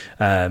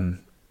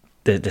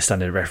 the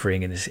standard of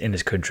refereeing in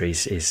this country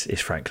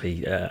is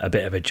frankly a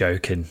bit of a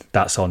joke, and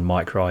that's on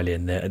Mike Riley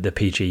and the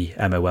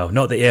PGMOL,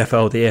 not the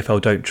EFL. The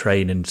EFL don't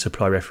train and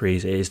supply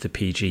referees. It is the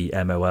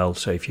PGMOL.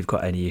 So if you've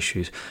got any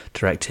issues,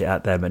 direct it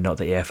at them and not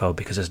the EFL,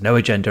 because there's no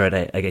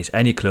agenda against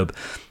any club.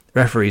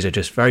 Referees are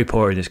just very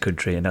poor in this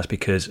country, and that's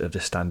because of the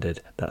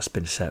standard that's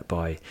been set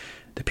by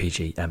the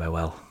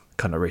PGMOL.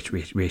 Can't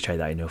reiterate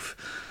that enough.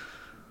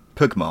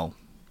 Pugmol,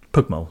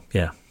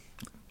 yeah.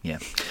 Yeah.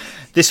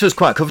 This was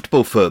quite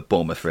comfortable for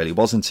Bournemouth, really,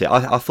 wasn't it?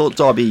 I thought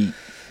Derby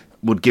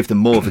would give them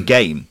more of a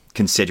game,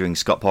 considering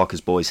Scott Parker's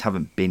boys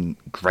haven't been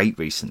great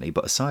recently,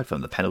 but aside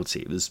from the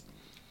penalty, it was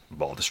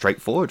rather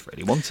straightforward,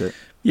 really, wasn't it?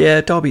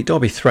 Yeah, Derby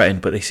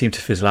threatened, but they seemed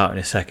to fizzle out in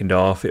the second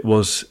half. It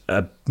was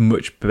a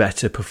much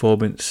better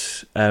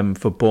performance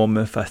for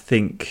Bournemouth. I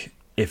think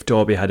if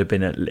Derby had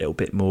been a little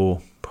bit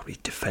more probably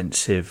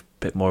defensive,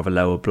 a bit more of a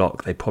lower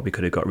block, they probably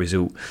could have got a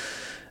result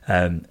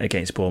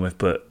against Bournemouth,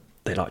 but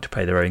they like to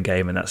play their own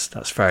game, and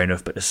that's fair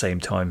enough. But at the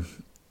same time,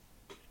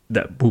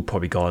 that will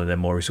probably garner them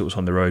more results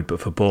on the road. But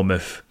for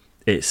Bournemouth,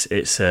 it's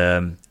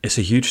a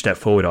huge step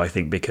forward, I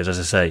think, because, as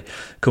I say,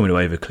 coming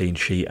away with a clean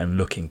sheet and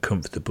looking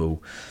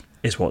comfortable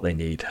is what they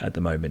need at the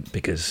moment,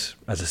 because,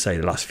 as I say,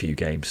 the last few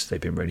games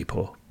they've been really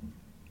poor.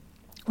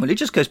 Well, it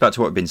just goes back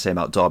to what we've been saying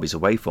about Derby's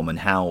away form and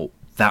how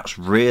that's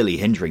really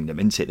hindering them,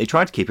 isn't it? They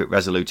tried to keep it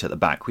resolute at the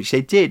back, which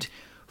they did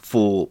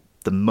for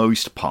the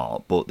most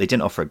part, but they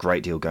didn't offer a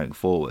great deal going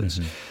forwards.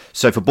 Mm-hmm.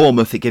 So for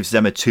Bournemouth, it gives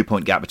them a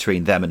 2-point gap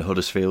between them and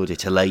Huddersfield.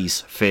 It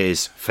allays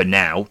fears, for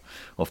now,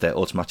 of their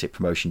automatic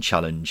promotion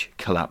challenge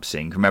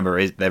collapsing.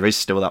 Remember, there is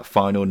still that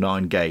final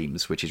 9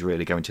 games, which is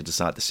really going to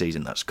decide the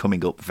season. That's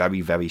coming up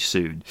very, very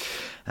soon.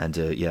 And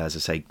as I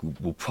say,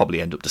 will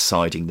probably end up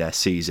deciding their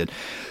season.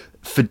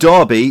 For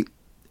Derby,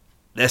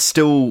 they're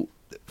still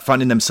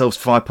finding themselves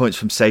 5 points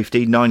from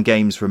safety, 9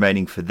 games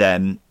remaining for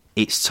them.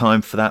 It's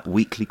time for that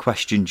weekly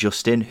question,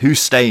 Justin. Who's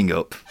staying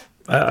up?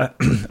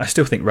 I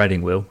still think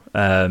Reading will.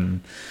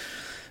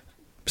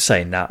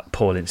 Saying that,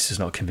 Paul Ince does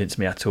not convince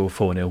me at all.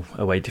 4-0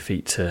 away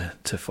defeat to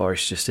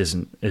Forest just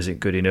isn't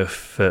good enough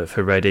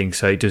for Reading.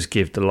 So it does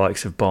give the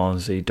likes of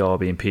Barnsley,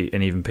 Derby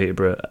and even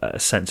Peterborough a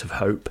sense of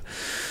hope.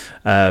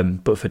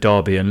 But for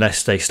Derby,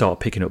 unless they start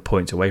picking up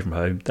points away from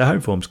home, their home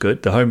form's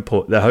good. Their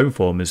home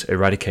form has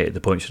eradicated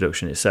the points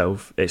deduction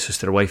itself. It's just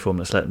their away form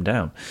that's let them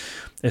down.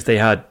 If they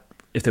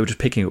were just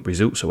picking up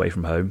results away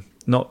from home,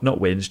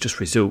 not wins, just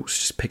results,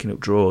 just picking up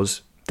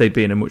draws, they'd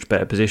be in a much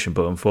better position.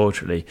 But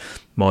unfortunately,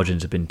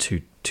 margins have been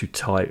too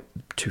tight,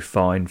 too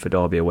fine for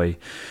Derby away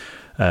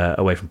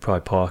from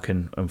Pride Park,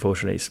 and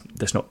unfortunately,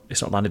 it's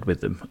not landed with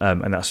them,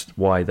 and that's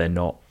why they're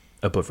not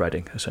above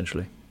Reading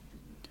essentially.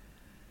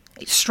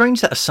 It's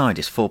strange that a side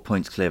is 4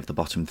 points clear of the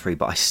bottom 3,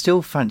 but I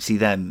still fancy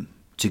them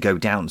to go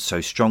down so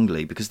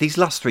strongly because these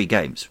last 3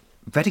 games,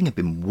 Reading have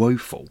been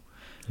woeful.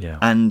 Yeah.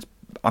 And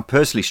I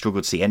personally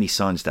struggle to see any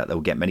signs that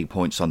they'll get many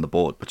points on the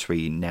board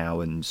between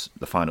now and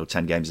the final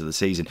 10 games of the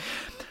season.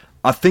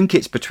 I think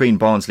it's between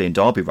Barnsley and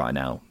Derby right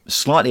now,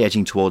 slightly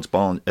edging towards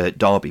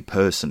Derby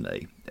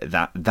personally.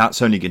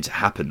 That's only going to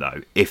happen,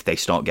 though, if they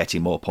start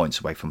getting more points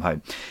away from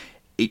home.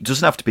 It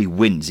doesn't have to be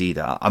wins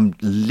either. I'm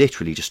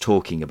literally just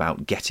talking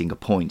about getting a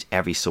point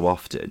every so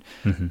often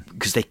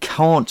because they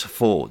can't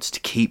afford to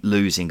keep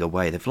losing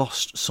away. They've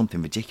lost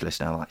something ridiculous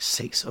now, like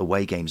 6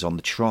 away games on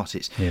the trot.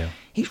 It's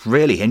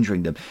really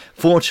hindering them.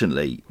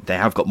 Fortunately, they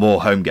have got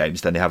more home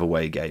games than they have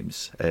away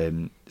games.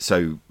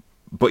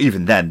 But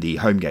even then, the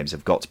home games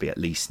have got to be at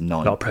least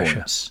 9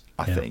 points,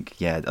 I think.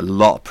 Yeah, a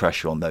lot of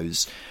pressure on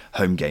those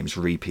home games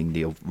reaping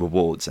the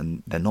rewards,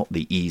 and they're not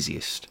the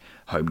easiest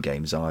home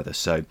games either.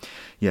 So,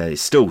 yeah,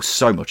 it's still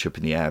so much up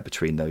in the air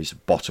between those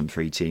bottom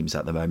 3 teams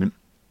at the moment.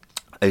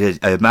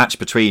 A match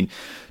between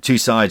 2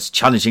 sides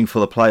challenging for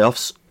the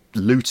playoffs.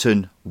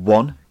 Luton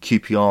 1,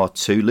 QPR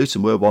 2.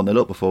 Luton were 1-0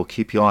 up before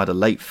QPR had a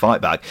late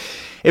fight back.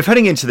 If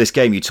heading into this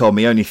game you told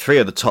me only 3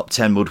 of the top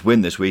 10 would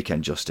win this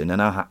weekend, Justin,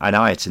 and I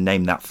had to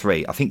name that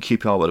 3, I think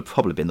QPR would have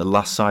probably been the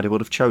last side I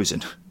would have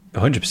chosen.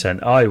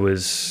 100%. I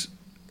was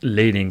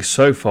leaning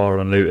so far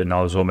on Luton,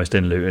 I was almost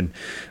in Luton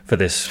for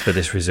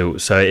this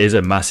result. So it is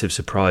a massive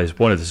surprise.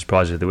 One of the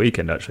surprises of the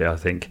weekend, actually, I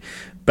think.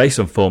 Based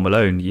on form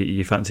alone,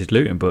 you fancied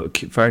Luton, but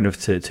fair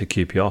enough to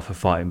QPR for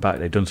fighting back.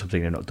 They've done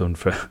something they've not done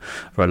for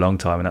a long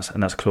time,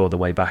 and that's clawed their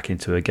way back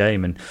into a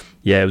game. And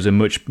yeah, it was a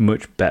much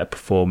better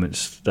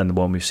performance than the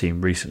one we've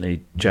seen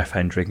recently. Jeff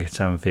Hendrick at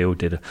Anfield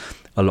did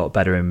a lot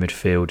better in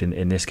midfield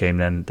in this game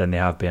than they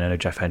have been. I know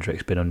Jeff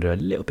Hendrick's been under a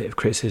little bit of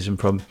criticism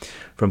from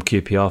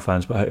QPR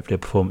fans, but hopefully a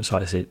performance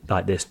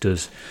like this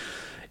does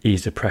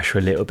ease the pressure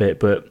a little bit.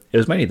 But it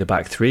was mainly the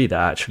back 3 that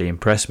actually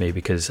impressed me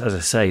because, as I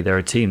say, they're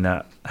a team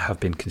that have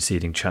been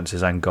conceding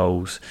chances and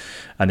goals,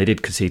 and they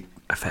did concede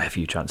a fair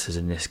few chances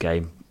in this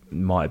game.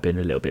 Might have been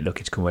a little bit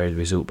lucky to come away with the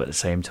result, but at the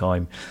same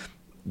time,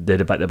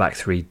 the back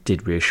 3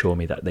 did reassure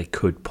me that they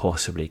could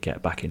possibly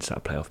get back into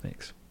that playoff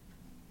mix.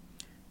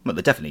 Well,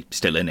 they're definitely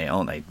still in it,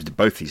 aren't they?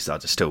 Both these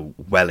sides are still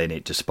well in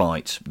it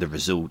despite the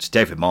results.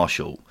 David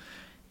Marshall,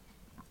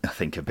 I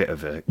think a bit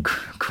of a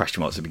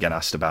question marks have been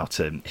asked about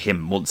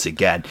him once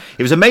again.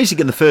 It was amazing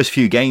in the first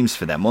few games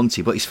for them,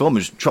 Monty, but his form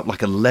has dropped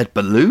like a lead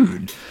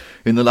balloon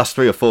in the last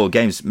 3 or 4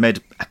 games.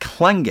 Made a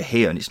clanger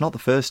here, and it's not the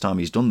first time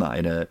he's done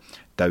that in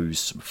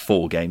those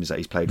 4 games that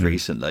he's played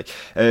recently.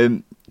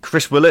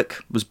 Chris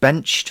Willock was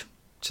benched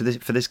for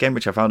this game,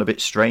 which I found a bit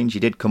strange. He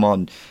did come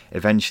on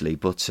eventually,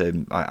 but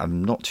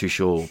I'm not too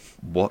sure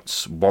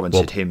what's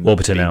warranted him being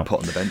put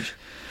on the bench.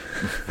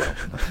 Well,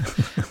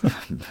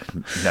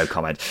 no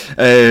comment.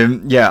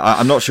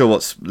 I'm not sure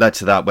what's led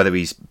to that, whether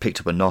he's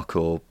picked up a knock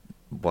or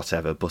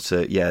whatever. But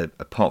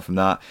apart from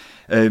that,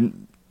 a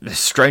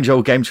strange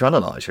old game to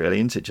analyse, really,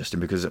 isn't it, Justin?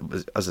 Because,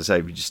 as I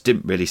say, we just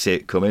didn't really see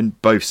it coming.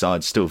 Both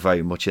sides still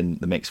very much in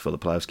the mix for the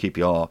playoffs.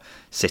 QPR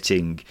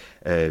sitting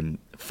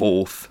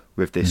 4th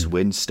with this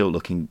win, still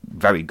looking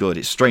very good.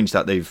 It's strange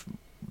that they've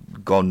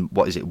gone,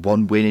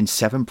 1 win in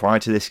 7 prior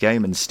to this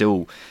game and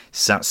still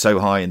sat so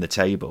high in the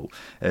table.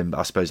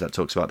 I suppose that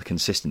talks about the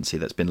consistency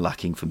that's been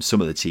lacking from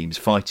some of the teams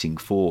fighting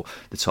for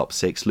the top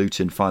 6.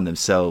 Luton find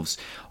themselves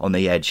on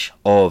the edge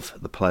of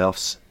the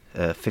playoffs.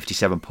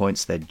 57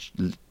 points. They're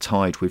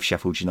tied with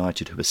Sheffield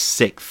United, who are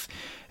 6th.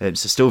 So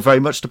still very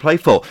much to play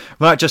for.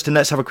 Right, Justin,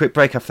 let's have a quick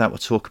break. After that, we'll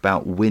talk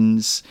about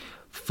wins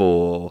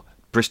for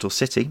Bristol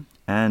City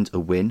and a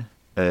win.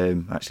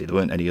 Actually, there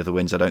weren't any other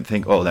wins, I don't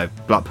think. Oh, no,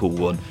 Blackpool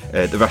won.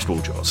 The rest were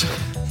all draws.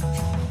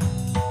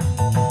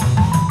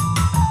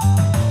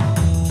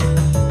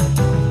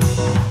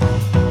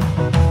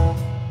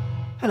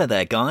 Hello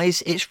there,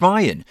 guys. It's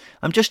Ryan.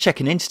 I'm just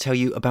checking in to tell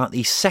you about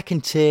the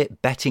Second Tier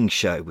Betting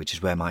Show, which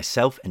is where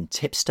myself and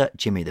tipster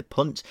Jimmy the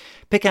Punt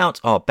pick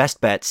out our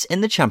best bets in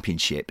the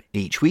Championship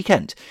each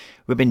weekend.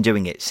 We've been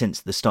doing it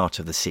since the start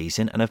of the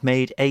season and have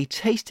made a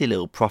tasty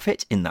little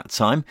profit in that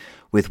time,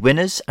 with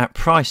winners at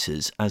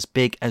prices as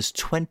big as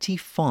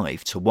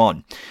 25 to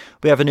 1.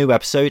 We have a new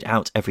episode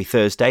out every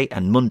Thursday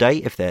and Monday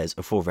if there's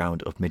a full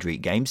round of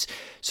midweek games.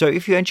 So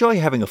if you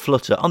enjoy having a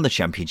flutter on the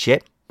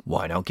Championship,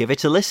 why not give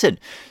it a listen?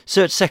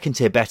 Search Second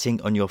Tier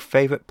Betting on your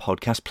favourite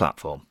podcast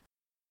platform.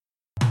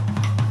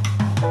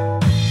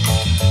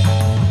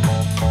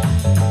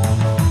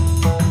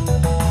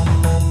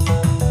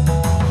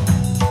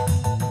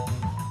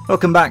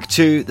 Welcome back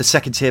to the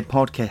Second Tier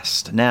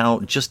Podcast. Now,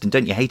 Justin,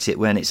 don't you hate it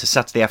when it's a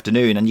Saturday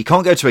afternoon and you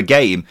can't go to a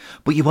game,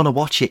 but you want to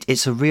watch it?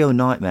 It's a real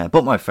nightmare.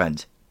 But my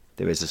friend,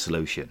 there is a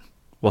solution.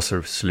 What's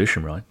the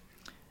solution, Ryan?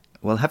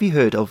 Well, have you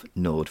heard of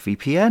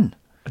NordVPN?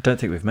 I don't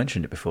think we've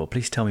mentioned it before.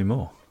 Please tell me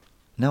more.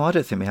 No, I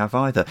don't think we have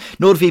either.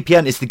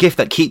 NordVPN is the gift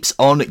that keeps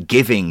on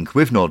giving.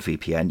 With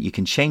NordVPN, you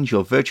can change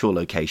your virtual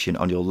location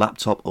on your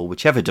laptop or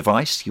whichever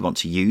device you want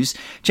to use.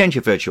 Change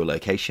your virtual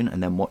location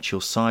and then watch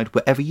your side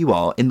wherever you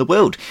are in the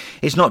world.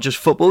 It's not just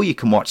football. You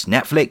can watch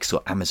Netflix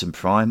or Amazon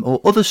Prime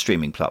or other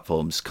streaming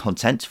platforms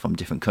content from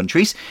different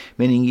countries,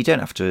 meaning you don't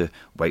have to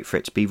wait for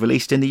it to be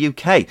released in the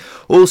UK.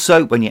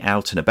 Also, when you're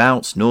out and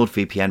about,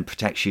 NordVPN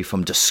protects you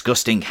from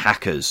disgusting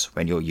hackers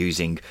when you're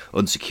using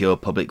unsecure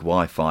public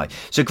Wi-Fi.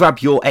 So grab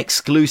your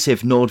exclusive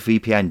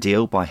NordVPN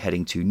deal by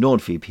heading to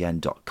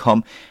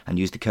nordvpn.com and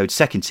use the code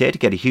SECONDTIER to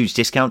get a huge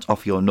discount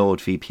off your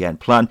NordVPN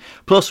plan,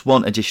 plus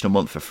 1 additional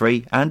month for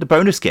free and a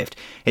bonus gift.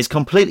 It's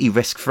completely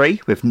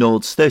risk-free with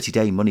Nord's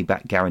 30-day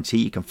money-back guarantee.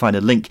 You can find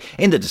a link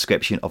in the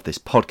description of this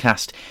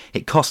podcast.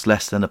 It costs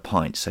less than a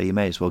pint, so you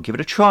may as well give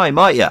it a try,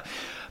 might you?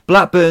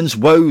 Blackburn's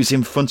woes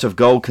in front of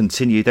goal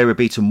continue. They were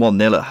beaten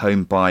 1-0 at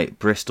home by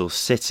Bristol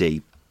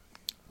City.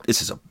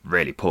 This is a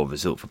really poor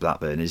result for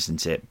Blackburn,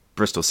 isn't it?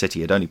 Bristol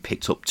City had only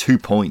picked up 2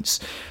 points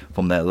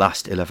from their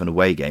last 11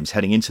 away games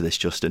heading into this,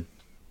 Justin.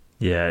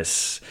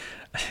 Yes.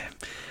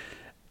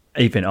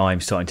 Even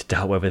I'm starting to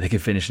doubt whether they can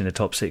finish in the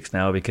top 6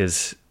 now,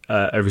 because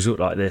a result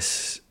like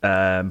this,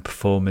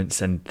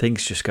 performance, and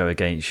things just go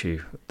against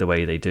you the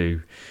way they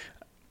do.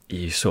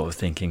 You're sort of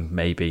thinking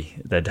maybe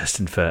they're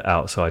destined for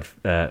outside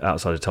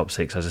the top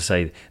 6. As I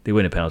say, they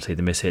win a penalty,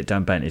 they miss it.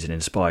 Dan Bent is in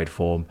inspired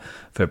form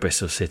for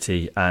Bristol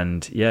City,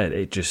 and yeah,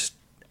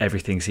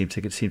 everything seemed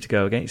to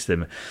go against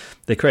them.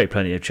 They create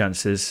plenty of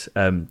chances.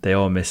 They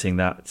are missing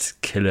that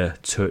killer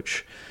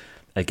touch.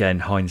 Again,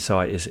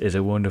 hindsight is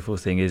a wonderful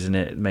thing, isn't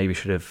it? Maybe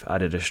should have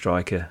added a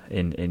striker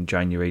in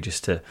January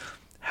just to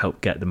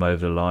help get them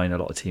over the line. A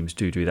lot of teams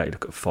do that. You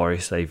look at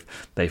Forest;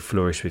 they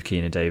flourished with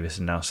Keenan Davis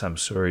and now Sam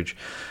Surridge.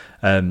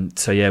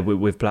 So yeah,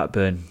 with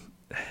Blackburn,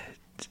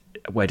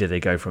 where do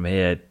they go from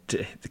here?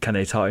 Can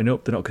they tighten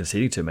up? They're not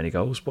conceding too many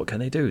goals. What can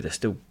they do? They're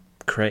still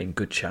creating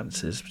good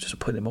chances, just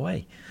putting them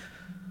away.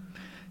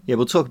 Yeah,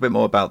 we'll talk a bit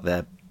more about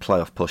their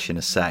playoff push in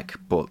a sec,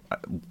 but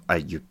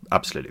you're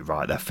absolutely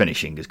right. Their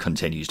finishing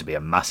continues to be a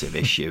massive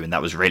issue, and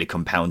that was really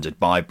compounded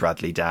by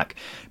Bradley Dack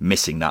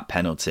missing that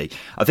penalty.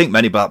 I think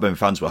many Blackburn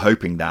fans were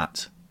hoping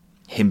that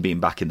him being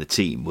back in the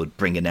team would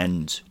bring an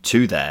end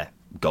to their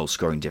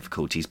goal-scoring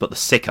difficulties, but the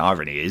sick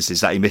irony is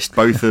that he missed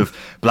both of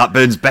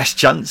Blackburn's best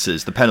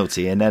chances, the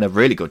penalty and then a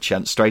really good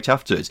chance straight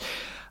afterwards.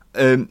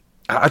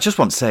 I just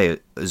want to say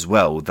as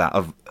well that,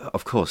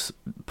 of course,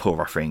 poor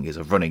refereeing is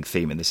a running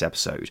theme in this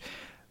episode.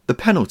 The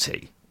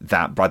penalty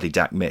that Bradley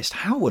Dack missed,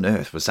 how on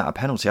earth was that a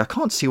penalty? I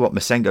can't see what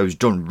Masengo's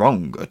done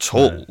wrong at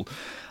all. No.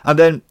 And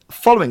then,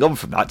 following on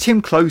from that,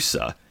 Tim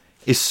Closer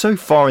is so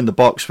far in the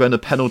box when a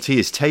penalty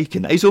is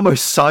taken that he's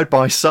almost side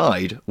by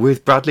side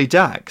with Bradley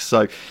Dack.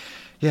 So,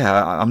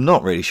 yeah, I'm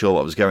not really sure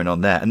what was going on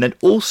there. And then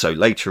also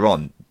later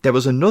on, there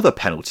was another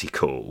penalty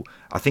call.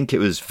 I think it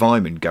was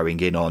Vyman going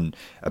in on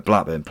a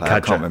Blackburn player. Kadra. I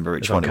can't remember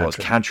which one it was.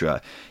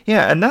 Kadra.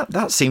 Yeah, and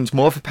that seems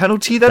more of a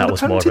penalty than the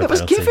penalty that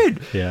was given.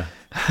 Yeah.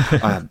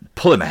 I'm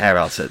pulling my hair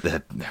out at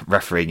the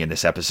refereeing in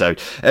this episode.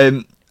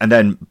 And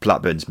then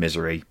Blackburn's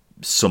misery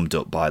summed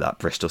up by that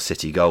Bristol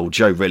City goal.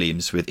 Joe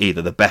Williams with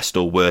either the best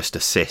or worst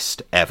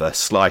assist ever,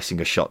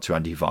 slicing a shot to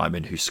Andy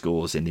Vyman, who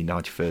scores in the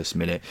 91st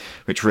minute,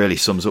 which really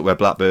sums up where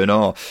Blackburn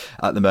are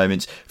at the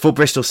moment. For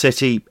Bristol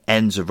City,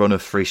 ends a run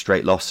of 3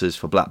 straight losses.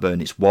 For Blackburn,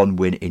 it's 1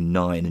 win in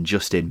 9. And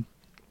Justin,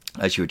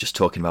 as you were just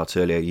talking about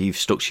earlier, you've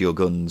stuck to your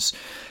guns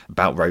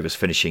about Rovers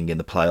finishing in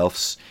the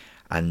playoffs,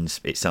 and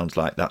it sounds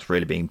like that's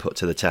really being put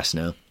to the test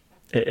now.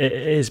 It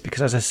is,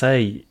 because as I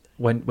say,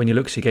 when you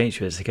look against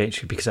you, it's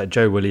against you, because that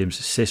Joe Williams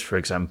assist, for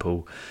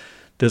example,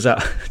 does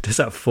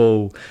that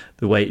fall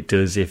the way it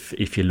does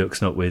if your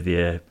luck's not with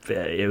you?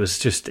 It was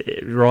just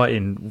right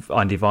in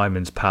Andy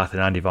Vyman's path,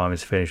 and Andy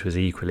Vyman's finish was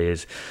equally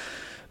as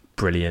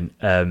brilliant.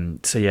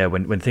 So yeah,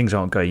 when things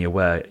aren't going your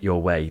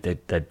way,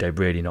 they're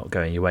really not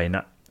going your way, and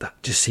that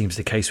just seems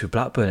the case with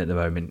Blackburn at the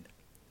moment.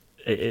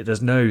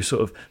 There's no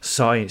sort of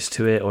science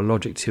to it or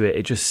logic to it.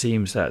 It just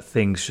seems that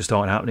things just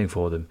aren't happening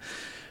for them.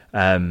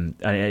 And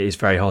it is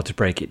very hard to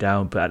break it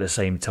down. But at the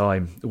same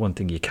time, one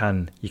thing you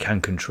can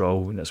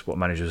control, and that's what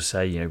managers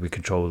say. We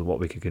control what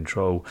we can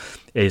control.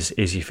 Is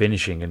your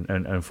finishing, and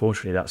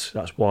unfortunately,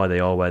 that's why they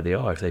are where they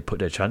are. If they put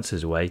their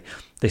chances away,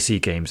 they see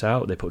games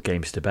out. They put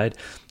games to bed.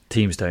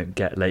 Teams don't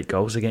get late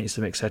goals against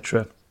them,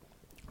 etc.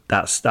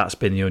 That's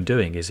been the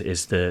undoing.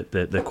 Is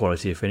the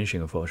quality of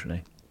finishing,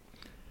 unfortunately.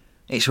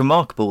 It's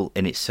remarkable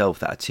in itself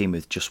that a team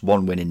with just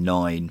 1 win in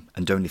 9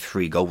 and only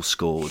 3 goals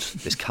scored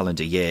this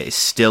calendar year is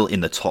still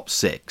in the top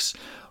 6.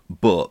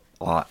 But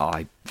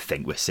I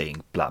think we're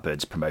seeing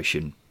Blackburn's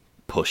promotion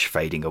push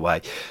fading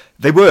away.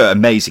 They were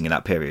amazing in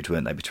that period,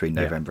 weren't they, between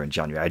November and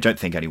January? I don't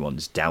think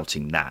anyone's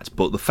doubting that.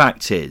 But the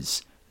fact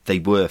is, they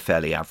were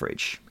fairly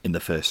average in the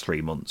first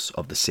 3 months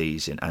of the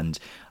season. And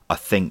I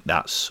think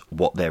that's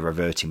what they're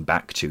reverting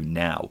back to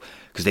now,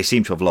 because they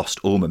seem to have lost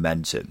all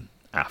momentum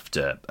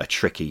after a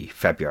tricky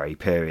February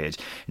period.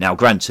 Now,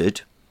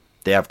 granted,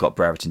 they have got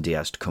Brereton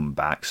Diaz to come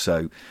back,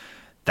 so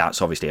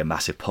that's obviously a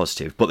massive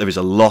positive, but there is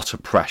a lot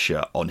of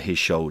pressure on his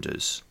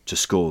shoulders to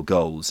score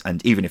goals,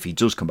 and even if he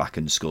does come back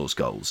and scores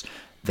goals,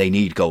 they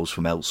need goals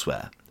from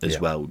elsewhere as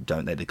well,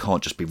 don't they? They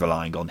can't just be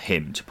relying on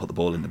him to put the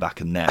ball in the back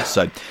of the net.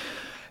 So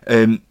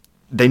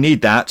they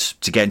need that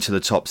to get into the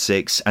top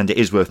 6, and it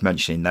is worth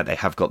mentioning that they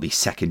have got the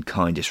second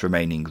kindest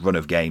remaining run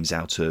of games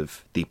out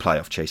of the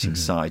playoff chasing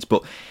sides.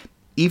 But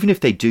even if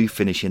they do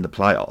finish in the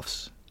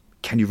playoffs,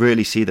 can you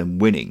really see them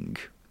winning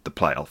the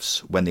playoffs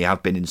when they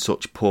have been in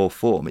such poor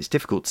form? It's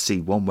difficult to see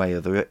one way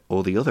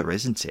or the other,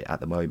 isn't it,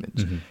 at the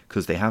moment?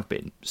 Because they have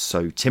been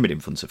so timid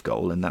in front of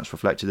goal, and that's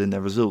reflected in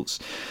their results.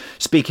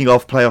 Speaking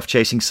of playoff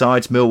chasing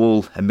sides,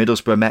 Millwall and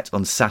Middlesbrough met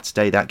on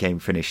Saturday. That game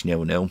finished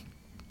 0-0.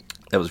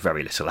 There was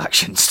very little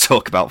action to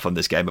talk about from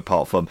this game,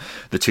 apart from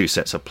the two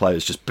sets of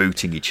players just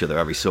booting each other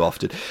every so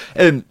often.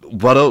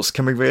 What else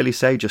can we really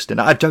say, Justin?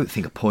 I don't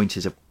think a point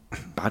is a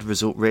bad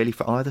result really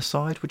for either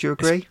side. Would you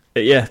agree?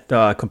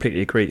 I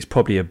completely agree. It's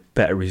probably a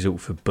better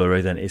result for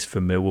Borough than it is for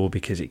Millwall,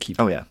 because it keeps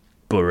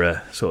Borough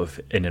sort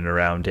of in and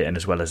around it, and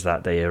as well as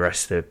that, they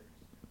arrest the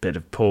bit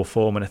of poor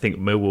form, and I think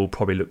Millwall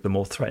probably looked the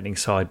more threatening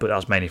side, but that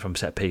was mainly from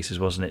set pieces,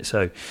 wasn't it?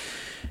 So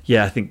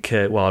I think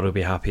Wild will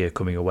be happier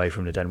coming away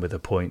from the Den with a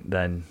point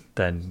than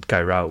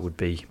go route would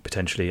be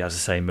potentially. As I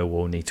say,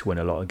 Millwall need to win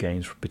a lot of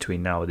games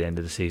between now and the end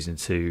of the season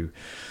to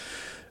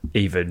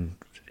even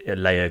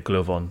lay a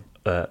glove on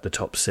the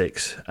top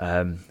 6,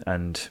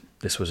 and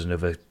this was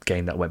another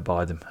game that went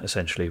by them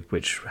essentially,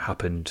 which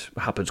happens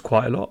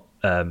quite a lot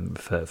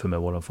for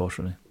Millwall,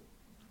 unfortunately.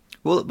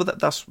 Well,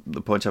 that's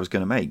the point I was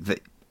going to make.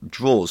 That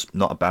draw's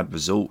not a bad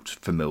result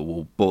for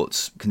Millwall,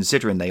 but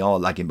considering they are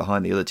lagging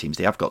behind the other teams,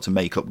 they have got to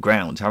make up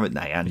ground, haven't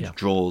they? And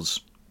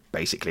draws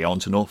basically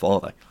aren't enough, are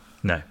they?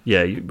 No,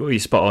 you're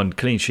spot on.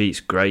 Clean sheets,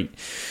 great.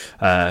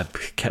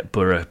 Kept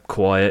Borough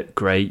quiet,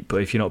 great.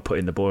 But if you're not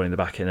putting the ball in the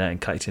back of the net and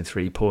collecting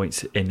 3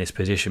 points in this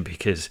position,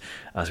 because,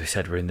 as we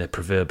said, we're in the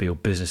proverbial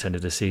business end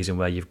of the season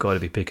where you've got to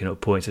be picking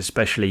up points,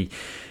 especially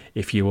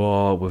if you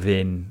are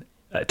within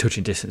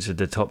touching distance of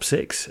the top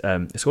 6.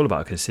 It's all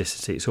about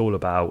consistency. It's all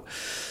about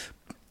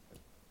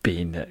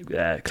being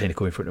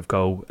clinical in front of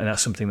goal, and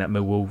that's something that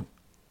Millwall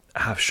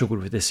have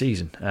struggled with this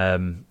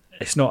season.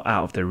 It's not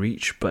out of their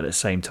reach, but at the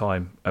same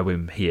time, a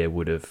win here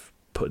would have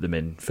put them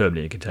in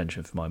firmly in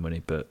contention for my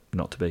money, but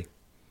not to be.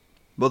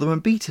 Well, they're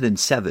unbeaten in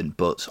 7,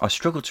 but I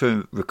struggle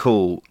to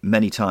recall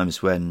many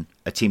times when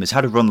a team has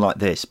had a run like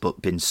this,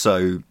 but been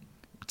so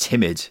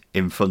timid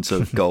in front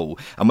of goal.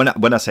 And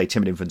when I say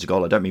timid in front of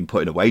goal, I don't mean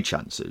putting away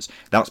chances.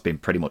 That's been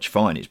pretty much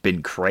fine. It's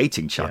been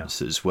creating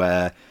chances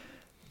where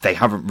they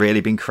haven't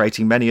really been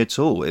creating many at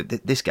all.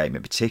 This game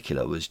in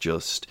particular was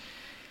just...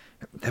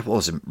 there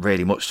wasn't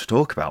really much to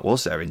talk about,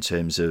 was there, in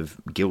terms of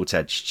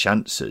gilt-edged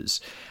chances?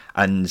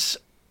 And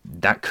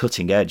that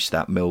cutting edge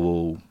that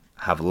Millwall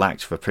have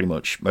lacked for pretty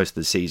much most of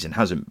the season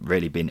hasn't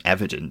really been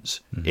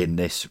evident in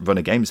this run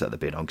of games that they've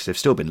been on, because they've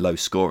still been low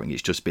scoring.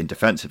 It's just been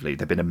defensively.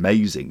 They've been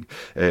amazing.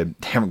 They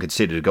haven't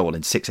conceded a goal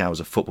in 6 hours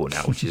of football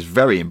now, which is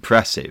very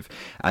impressive.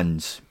 And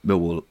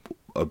Millwall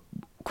are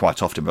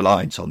quite often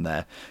reliant on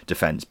their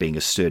defence being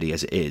as sturdy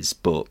as it is,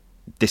 but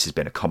this has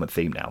been a common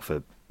theme now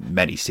for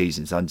many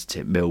seasons, hasn't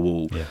it?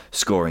 Millwall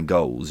scoring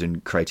goals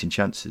and creating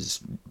chances.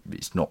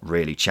 It's not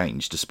really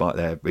changed despite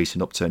their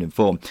recent upturn in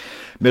form.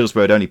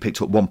 Middlesbrough had only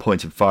picked up 1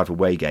 point in 5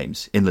 away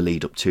games in the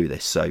lead up to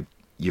this, so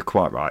you're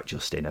quite right,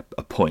 Justin.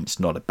 A point's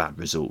not a bad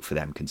result for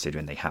them,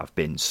 considering they have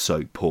been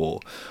so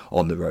poor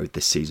on the road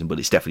this season, but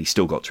it's definitely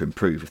still got to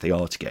improve if they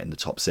are to get in the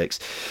top 6.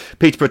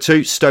 Peterborough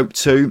 2, Stoke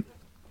 2.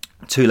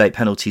 2 late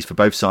penalties for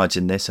both sides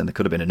in this, and there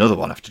could have been another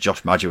one after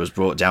Josh Maja was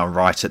brought down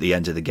right at the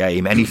end of the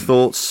game. Any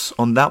thoughts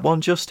on that one,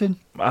 Justin?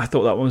 I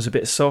thought that one was a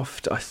bit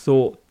soft. I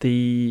think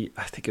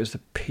it was the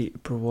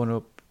Peterborough one,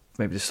 or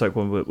maybe the Stoke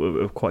one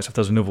were quite soft.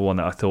 There was another one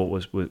that I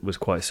thought was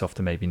quite soft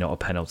and maybe not a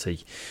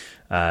penalty.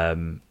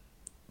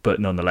 But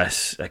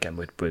nonetheless, again,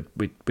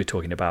 we're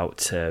talking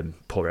about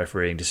poor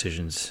refereeing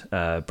decisions.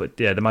 But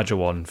yeah, the Maja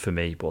one for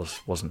me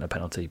wasn't a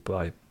penalty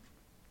by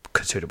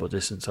considerable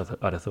distance,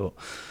 I'd have thought.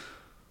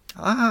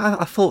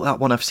 I thought that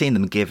one, I've seen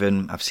them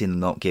given, I've seen them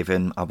not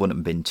given. I wouldn't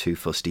have been too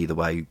fussed either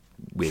way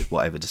with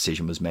whatever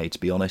decision was made, to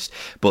be honest.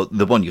 But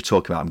the one you're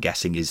talking about, I'm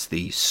guessing, is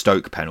the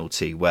Stoke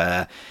penalty,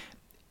 where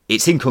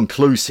it's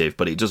inconclusive,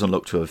 but it doesn't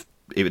look to have...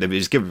 It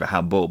was given a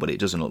handball, but it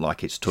doesn't look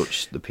like it's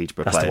touched the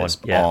Peterborough player's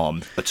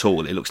arm at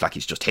all. It looks like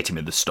it's just hit him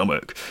in the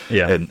stomach.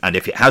 Yeah. And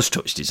if it has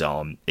touched his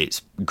arm,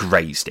 it's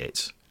grazed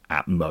it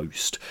at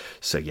most.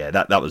 So yeah,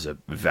 that was a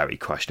very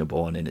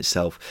questionable one in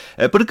itself.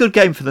 But a good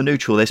game for the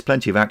neutral. There's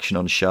plenty of action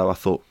on show. I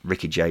thought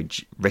Ricky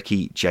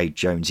J.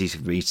 Jones, easy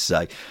for me to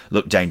say,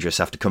 looked dangerous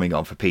after coming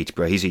on for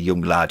Peterborough. He's a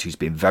young lad who's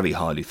been very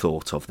highly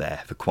thought of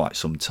there for quite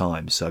some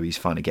time, so he's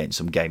finally getting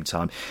some game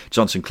time.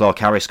 Johnson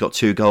Clark-Harris got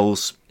 2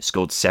 goals,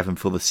 scored 7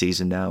 for the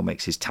season now,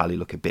 makes his tally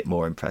look a bit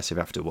more impressive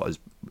after what has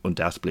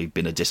undoubtedly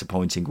been a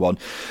disappointing one.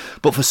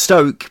 But for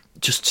Stoke,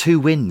 just 2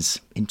 wins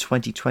in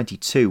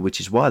 2022, which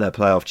is why their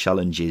playoff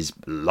challenge is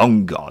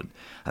long gone,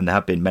 and there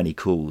have been many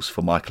calls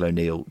for Michael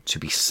O'Neill to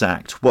be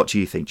sacked. What do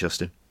you think,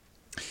 Justin?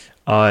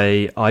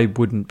 I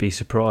wouldn't be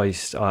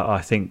surprised. I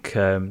think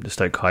the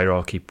Stoke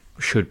hierarchy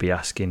should be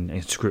asking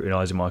and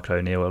scrutinising Michael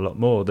O'Neill a lot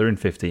more. They're in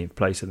 15th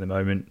place at the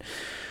moment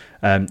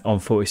on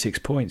 46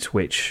 points,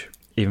 which,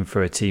 even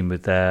for a team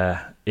with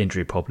their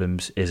injury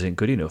problems, isn't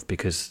good enough,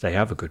 because they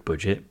have a good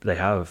budget, they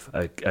have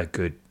a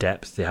good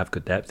depth, they have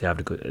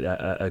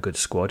a good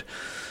squad,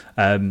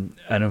 and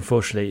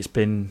unfortunately it's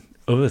been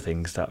other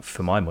things that,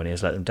 for my money,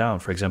 has let them down.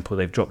 For example,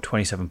 they've dropped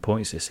 27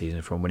 points this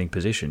season from winning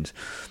positions.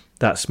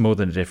 That's more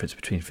than the difference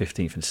between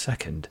 15th and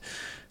 2nd.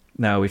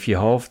 Now, if you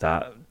halve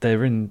that,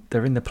 they're in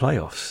the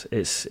playoffs.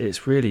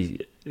 It's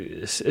really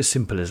as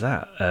simple as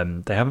that.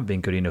 They haven't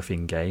been good enough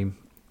in game.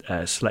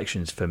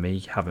 Selections for me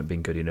haven't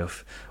been good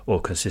enough or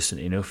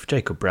consistent enough.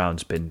 Jacob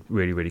Brown's been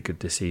really, really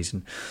good this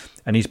season,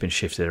 and he's been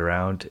shifted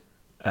around.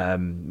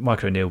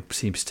 Michael O'Neill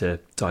seems to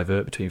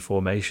divert between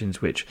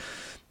formations, which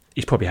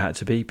he's probably had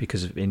to be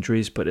because of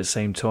injuries, but at the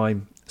same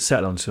time,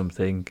 settle on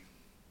something,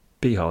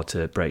 be hard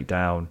to break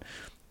down,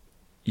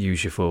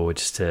 use your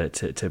forwards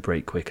to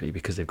break quickly,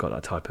 because they've got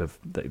those type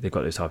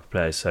of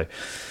players. So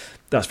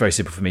that's very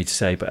simple for me to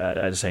say, but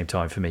at the same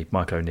time, for me,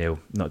 Michael O'Neill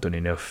not done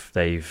enough.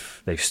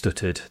 They've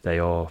stuttered. They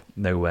are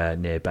nowhere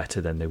near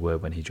better than they were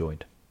when he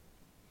joined.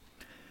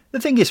 The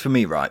thing is, for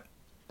me, right,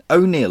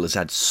 O'Neill has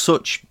had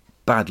such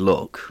bad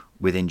luck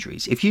with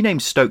injuries. If you name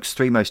Stoke's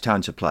 3 most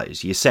talented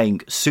players, you're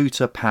saying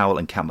Suter, Powell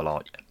and Campbell,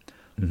 aren't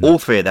you? Mm-hmm. All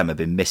 3 of them have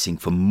been missing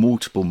for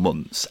multiple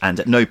months, and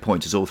at no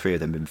point has all 3 of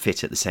them been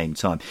fit at the same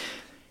time.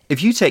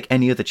 If you take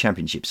any other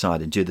Championship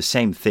side and do the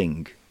same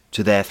thing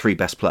to their 3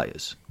 best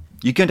players,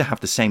 you're going to have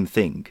the same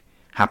thing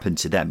happen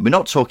to them. We're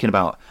not talking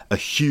about a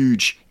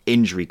huge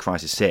injury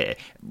crisis here,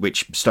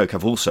 which Stoke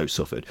have also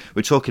suffered.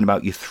 We're talking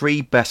about your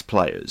 3 best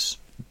players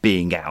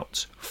being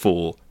out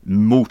for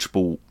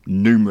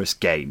numerous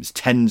games,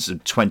 10s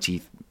and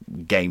 20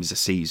 games a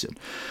season.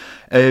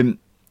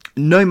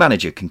 No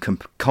manager can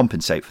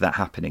compensate for that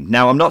happening.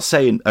 Now, I'm not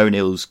saying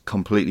O'Neill's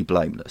completely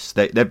blameless.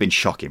 They've been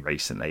shocking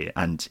recently,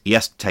 and he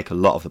has to take a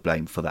lot of the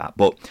blame for that.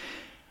 But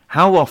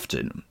how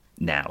often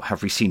now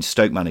have we seen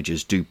Stoke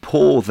managers do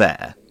poor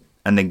there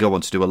and then go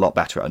on to do a lot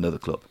better at another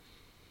club?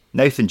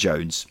 Nathan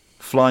Jones,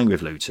 flying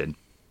with Luton.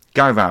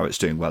 Gary Rowett's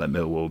doing well at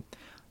Millwall.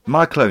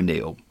 Michael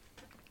O'Neill,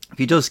 if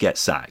he does get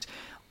sacked,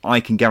 I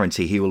can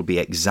guarantee he will be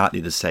exactly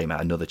the same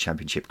at another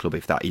Championship club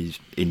if that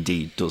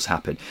indeed does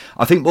happen.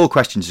 I think more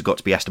questions have got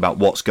to be asked about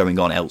what's going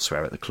on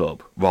elsewhere at the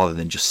club, rather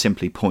than just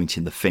simply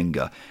pointing the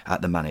finger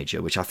at the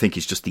manager, which I think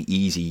is just the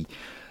easy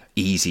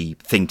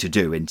thing to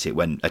do, isn't it,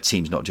 when a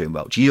team's not doing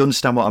well. Do you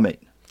understand what I mean?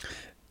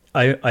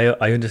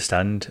 I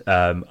understand.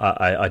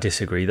 I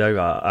disagree, though.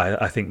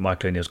 I think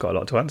Michael O'Neill's got a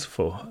lot to answer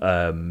for.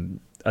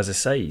 As I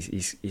say,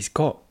 he's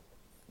got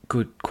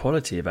good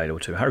quality available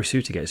to him. Harry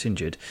Suter gets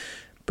injured,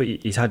 but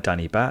he's had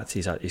Danny Batts.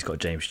 He's got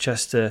James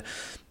Chester.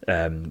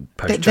 They're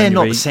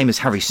not the same as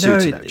Harry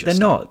Suter.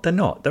 No, they're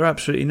not. They're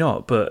absolutely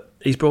not. But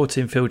he's brought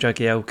in Phil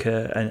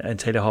Jagielka and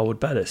Taylor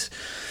Harwood-Bellis.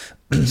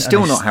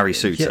 Still not Harry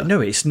Suter. Yeah,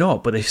 no, it's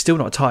not, but they've still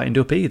not tightened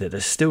up either. They're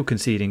still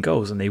conceding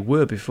goals, and they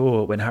were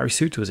before when Harry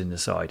Suter was in the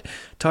side.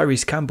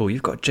 Tyrese Campbell,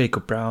 you've got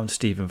Jacob Brown,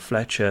 Stephen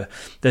Fletcher.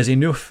 There's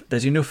enough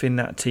in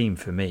that team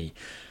for me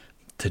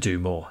to do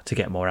more, to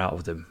get more out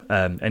of them.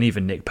 And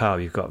even Nick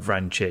Powell, you've got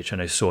Vrancic, I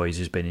know Soys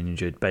has been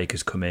injured,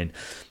 Baker's come in.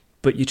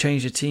 But you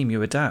change the team,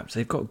 you adapt.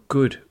 They've got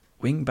good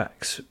wing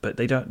backs, but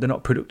they're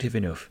not productive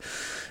enough.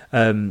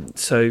 I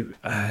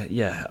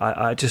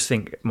just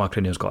think Michael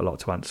O'Neill's got a lot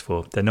to answer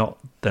for. They're not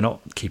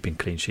keeping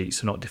clean sheets.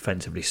 They're not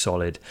defensively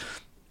solid.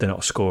 They're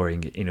not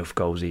scoring enough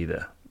goals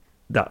either.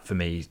 That for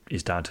me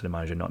is down to the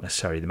manager, not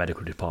necessarily the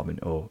medical department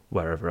or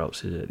wherever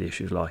else the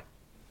issues lie.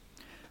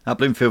 At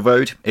Bloomfield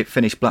Road, it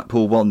finished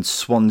Blackpool 1,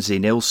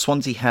 Swansea 0.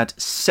 Swansea had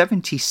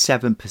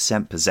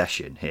 77%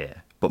 possession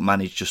here, but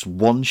managed just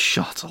 1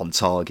 shot on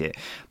target.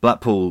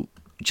 Blackpool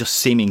just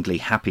seemingly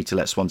happy to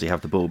let Swansea have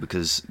the ball,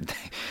 because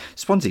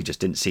Swansea just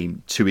didn't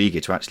seem too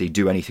eager to actually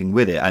do anything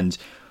with it. And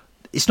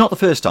it's not the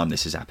first time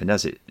this has happened,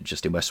 has it?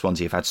 Just in West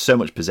Swansea have had so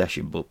much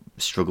possession but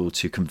struggled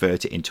to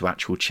convert it into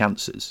actual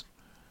chances.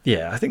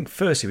 Yeah, I think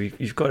firstly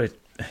you've got to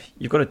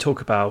you've got to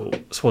talk about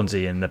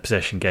Swansea and the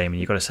possession game, and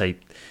you've got to say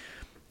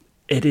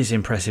it is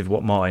impressive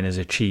what Martin has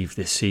achieved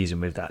this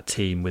season with that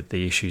team, with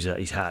the issues that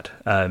he's had.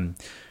 And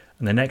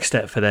the next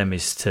step for them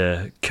is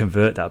to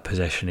convert that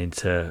possession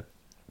into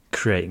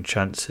creating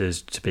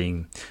chances, to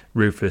being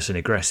ruthless and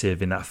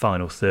aggressive in that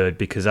final third,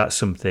 because that's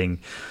something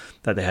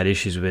that they had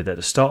issues with at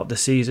the start of the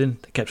season.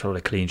 They kept a lot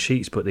of clean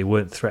sheets, but they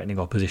weren't threatening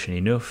opposition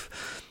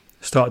enough.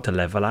 Started to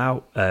level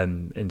out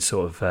in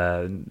sort of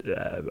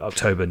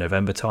October,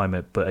 November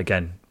time, but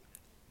again,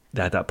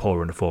 they had that poor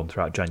run of form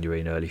throughout January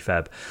and early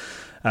Feb.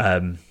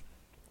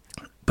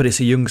 But it's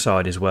a young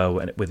side as well,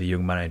 and with a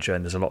young manager,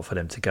 and there's a lot for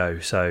them to go.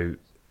 So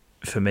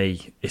for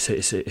me, it's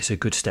a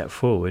good step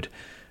forward.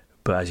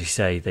 But as you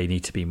say, they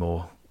need to be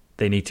more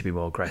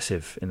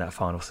aggressive in that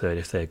final third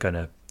if they're going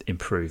to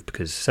improve,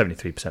 because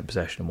 73%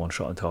 possession and one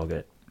shot on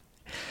target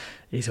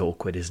is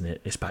awkward, isn't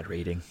it? It's bad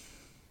reading.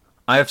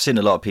 I have seen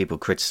a lot of people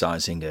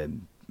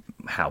criticising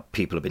how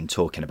people have been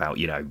talking about,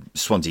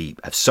 Swansea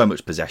have so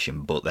much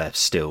possession, but they're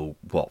still,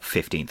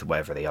 15th or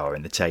wherever they are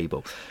in the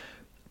table.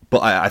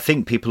 But I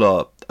think people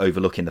are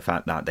overlooking the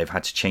fact that they've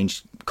had to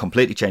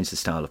completely change the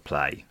style of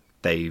play.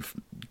 They've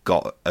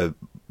got a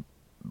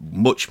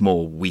much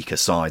more weaker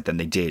side than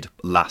they did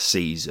last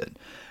season.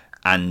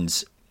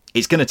 And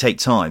it's going to take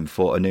time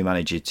for a new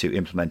manager to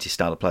implement his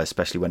style of play,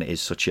 especially when it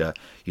is such a,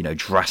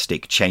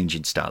 drastic change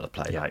in style of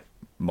play like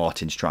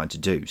Martin's trying to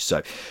do.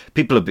 So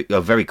people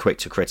are very quick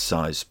to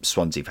criticise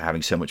Swansea for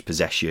having so much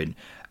possession.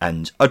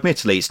 And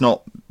admittedly, it's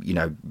not,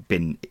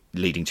 been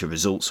leading to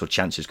results or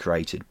chances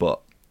created,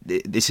 but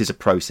this is a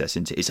process.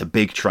 It's a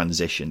big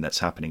transition that's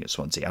happening at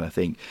Swansea. And I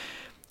think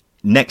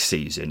next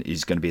season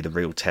is going to be the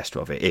real test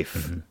of it.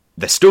 If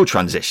they're still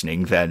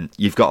transitioning, then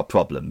you've got a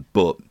problem.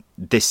 But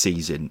this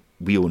season,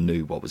 we all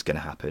knew what was going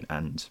to happen,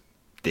 and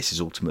this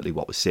is ultimately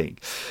what we're seeing.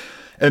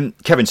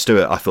 Kevin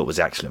Stewart, I thought, was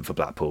excellent for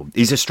Blackpool.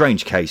 He's a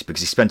strange case because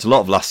he spent a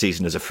lot of last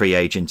season as a free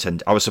agent,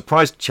 and I was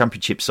surprised the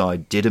Championship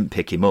side didn't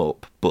pick him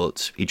up,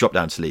 but he dropped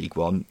down to League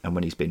One, and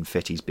when he's been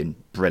fit, he's been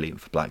brilliant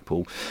for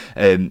Blackpool.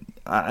 And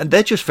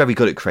they're just very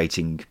good at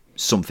creating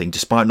something,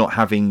 despite not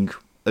having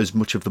as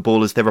much of the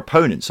ball as their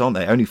opponents, aren't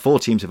they? Only 4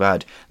 teams have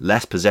had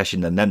less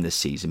possession than them this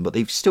season, but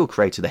they've still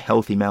created a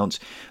healthy amount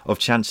of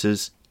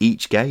chances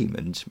each game,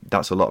 and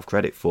that's a lot of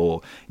credit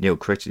for Neil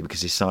Critchley,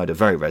 because his side are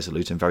very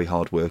resolute and very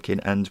hard working,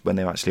 and when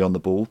they're actually on the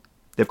ball,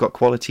 they've got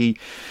quality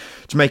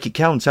to make it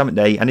count, haven't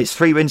they? And it's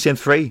 3 wins in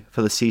 3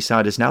 for the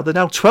Seasiders now. They're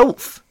now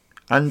 12th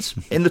and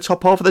in the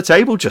top half of the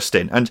table,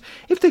 Justin, and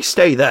if they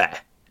stay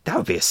there, that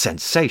would be a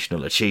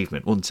sensational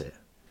achievement, wouldn't it?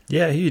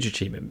 Yeah, a huge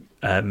achievement.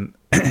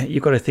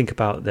 You've got to think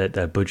about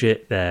their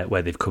budget,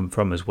 where they've come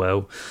from as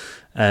well,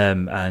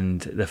 and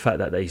the fact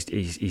that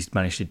he's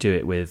managed to do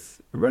it with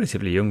a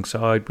relatively young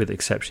side, with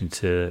exception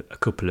to a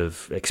couple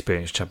of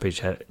experienced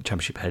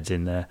championship heads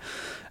in there.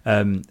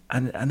 And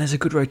there's a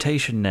good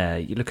rotation there.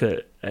 You look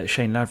at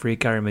Shane Lavery,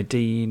 Gary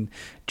Medine,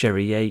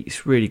 Jerry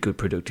Yates, really good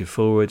productive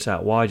forwards.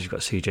 Out wide, you've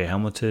got CJ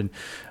Hamilton,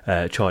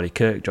 Charlie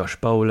Kirk, Josh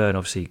Bowler, and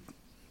obviously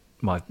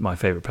my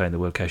favourite player in the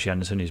world, Casey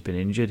Anderson, who's been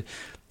injured.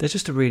 There's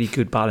just a really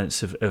good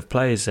balance of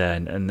players there,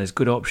 and there's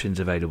good options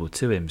available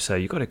to him. So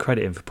you've got to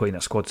credit him for putting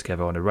that squad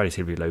together on a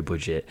relatively low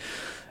budget,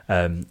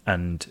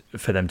 and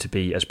for them to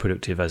be as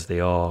productive as they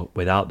are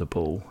without the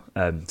ball,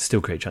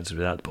 still create chances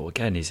without the ball,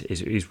 again,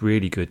 is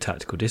really good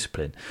tactical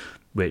discipline,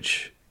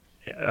 which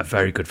are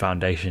very good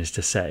foundations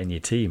to set in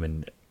your team.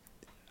 And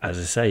as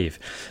I say,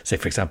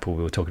 for example,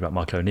 we were talking about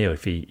Michael O'Neill,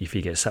 if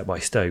he gets sacked by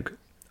Stoke,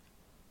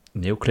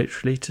 Neil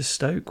Critchley to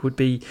Stoke would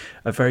be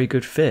a very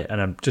good fit.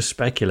 And I'm just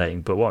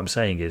speculating, but what I'm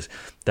saying is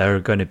there are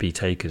going to be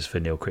takers for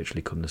Neil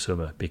Critchley come the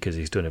summer, because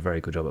he's done a very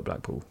good job at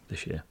Blackpool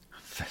this year.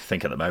 I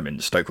think at the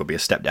moment Stoke will be a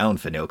step down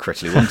for Neil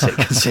Critchley, wouldn't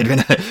it, considering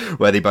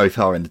where they both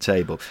are in the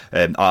table.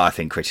 I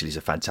think Critchley's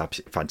a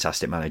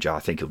fantastic manager. I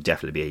think he'll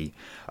definitely be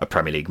a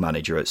Premier League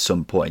manager at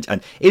some point.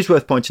 And it is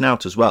worth pointing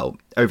out as well,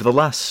 over the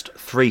last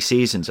 3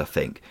 seasons, I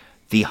think,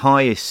 the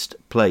highest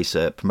place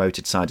a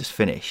promoted side has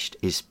finished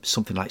is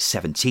something like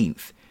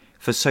 17th.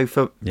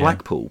 For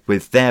Blackpool,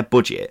 with their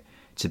budget,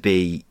 to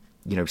be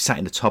sat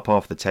in the top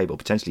half of the table,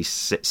 potentially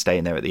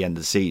staying there at the end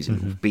of the season,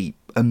 would be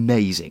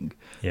amazing.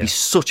 Be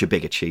such a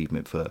big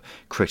achievement for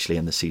Critchley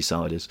and the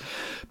Seasiders.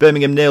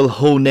 Birmingham 0,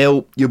 Hull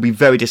 0. You'll be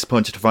very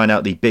disappointed to find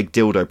out the big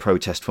dildo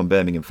protest from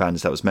Birmingham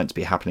fans that was meant to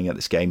be happening at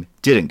this game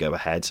didn't go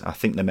ahead. I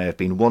think there may have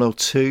been 1 or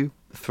 2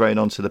 thrown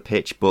onto the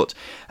pitch, but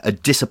a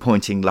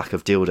disappointing lack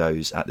of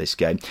dildos at this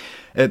game.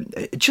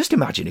 Just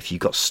imagine if you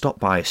got stopped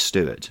by a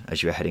steward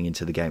as you were heading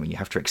into the game and you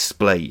have to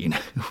explain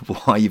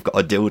why you've got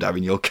a dildo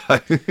in your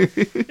coat.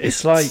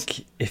 It's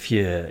like if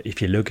your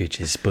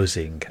luggage is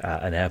buzzing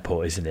at an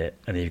airport, isn't it?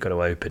 And you've got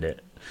to open it.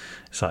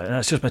 It's like,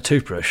 that's just my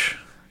toothbrush.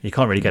 You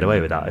can't really get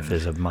away with that if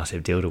there's a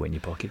massive dildo in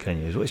your pocket,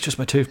 can you? Well, it's just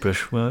my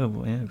toothbrush.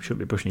 Well, yeah, you shouldn't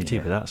be brushing your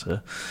teeth with that,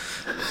 sir.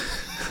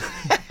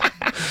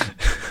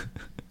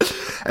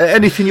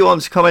 Anything you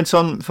want to comment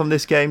on from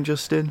this game,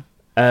 Justin?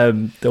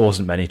 There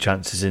wasn't many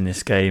chances in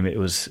this game. It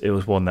was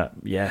one that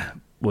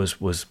was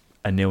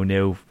a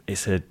 0-0.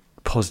 It's a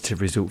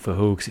positive result for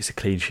Hull because it's a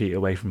clean sheet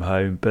away from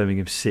home.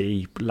 Birmingham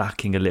City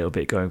lacking a little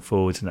bit going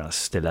forwards, and that's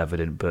still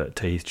evident. But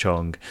Tahith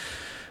Chong,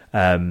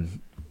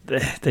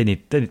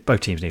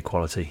 both teams need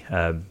quality.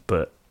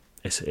 But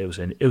it was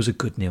a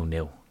good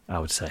 0-0, I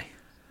would say.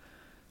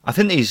 I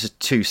think these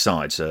two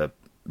sides are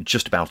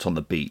just about on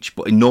the beach,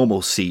 but in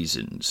normal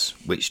seasons,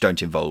 which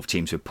don't involve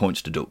teams with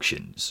points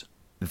deductions,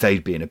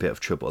 they'd be in a bit of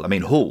trouble. I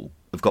mean, Hull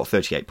have got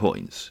 38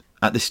 points.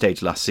 At this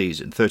stage last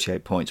season,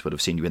 38 points would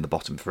have seen you in the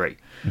bottom three.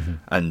 Mm-hmm.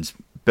 And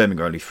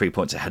Birmingham are only 3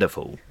 points ahead of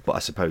Hull, but I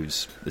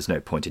suppose there's no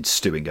point in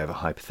stewing over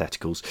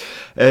hypotheticals.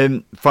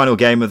 Final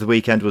game of the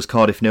weekend was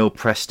Cardiff 0,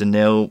 Preston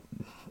 0.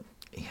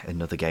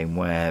 Another game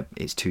where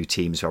it's two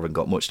teams who haven't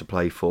got much to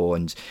play for,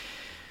 and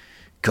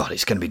God,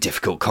 it's going to be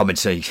difficult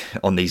commenting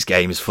on these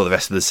games for the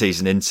rest of the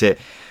season, isn't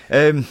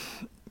it?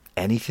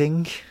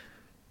 Anything?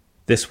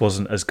 This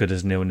wasn't as good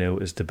as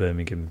 0-0 as the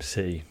Birmingham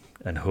City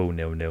and Hull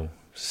 0-0.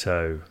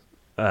 So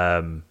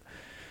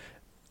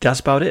that's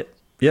about it.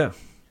 Yeah.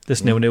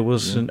 This 0-0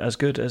 wasn't as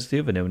good as the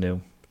other 0-0.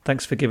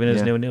 Thanks for giving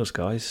us 0-0s,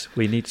 guys.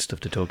 We need stuff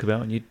to talk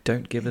about, and you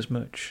don't give us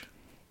much.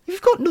 If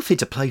you've got nothing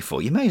to play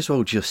for, you may as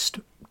well just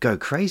go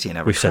crazy and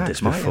have We've a crack. said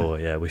this before,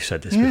 yeah. We've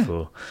said this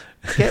before.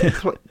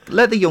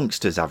 Let the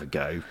youngsters have a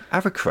go.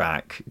 Have a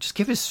crack. Just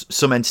give us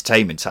some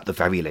entertainment at the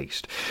very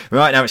least.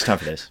 Right, now it's time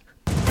for this.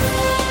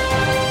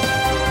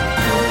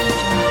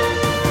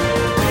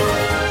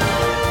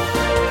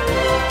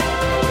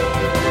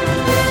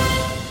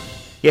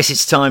 Yes,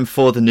 it's time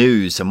for the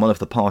news, and one of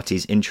the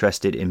parties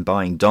interested in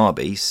buying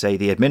Derby say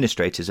the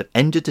administrators have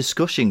ended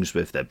discussions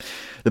with them.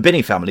 The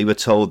Binney family were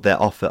told their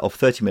offer of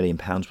 £30 million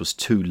was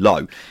too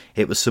low.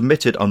 It was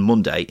submitted on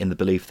Monday in the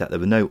belief that there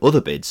were no other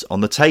bids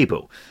on the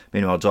table.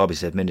 Meanwhile,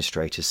 Derby's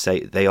administrators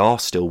say they are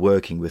still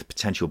working with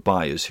potential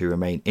buyers who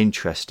remain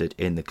interested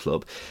in the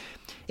club.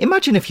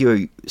 Imagine if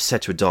you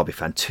said to a Derby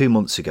fan 2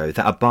 months ago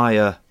that a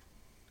buyer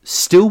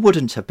still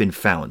wouldn't have been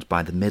found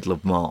by the middle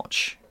of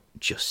March.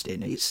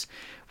 Justin,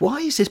 why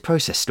is this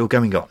process still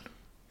going on?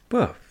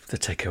 Well, the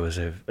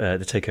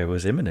takeover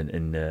was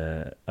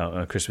imminent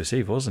on Christmas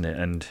Eve, wasn't it?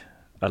 And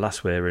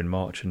alas, we're in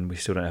March and we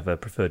still don't have a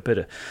preferred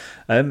bidder.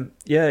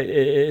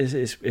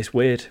 It's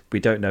weird. We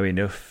don't know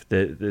enough.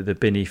 The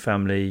Binney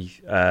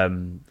family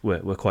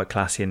were quite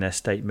classy in their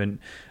statement.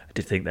 I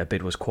did think their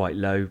bid was quite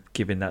low,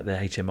 given that the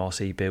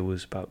HMRC bid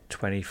was about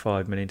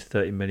 25 million to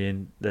 30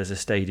 million. There's a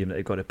stadium that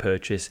they've got to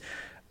purchase,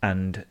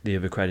 and the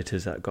other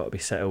creditors that got to be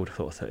settled. I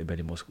thought 30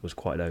 million was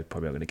quite low.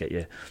 Probably not going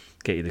to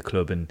get you the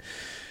club. And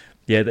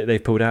yeah, they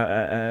pulled out,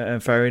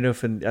 and fair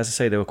enough. And as I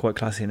say, they were quite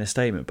classy in their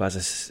statement. But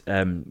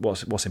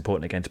what's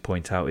important again to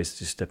point out is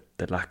just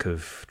the lack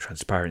of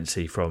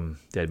transparency from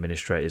the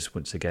administrators.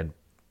 Once again,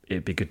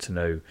 it'd be good to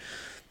know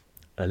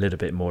a little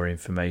bit more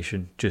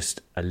information,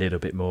 just a little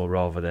bit more,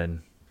 rather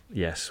than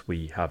yes,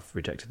 we have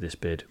rejected this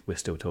bid. We're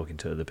still talking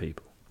to other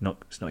people.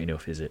 It's not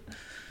enough, is it?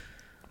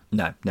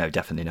 No,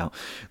 definitely not.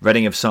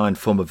 Reading have signed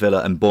former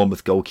Villa and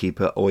Bournemouth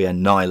goalkeeper Oyen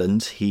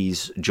Nyland.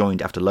 He's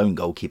joined after loan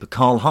goalkeeper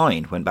Carl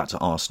Hine went back to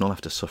Arsenal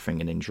after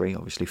suffering an injury,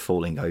 obviously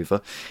falling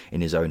over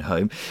in his own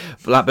home.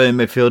 Blackburn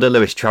midfielder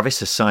Lewis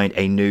Travis has signed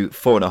a new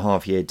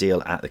 4.5-year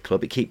deal at the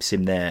club. It keeps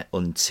him there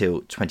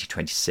until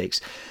 2026.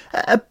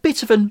 A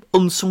bit of an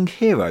unsung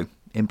hero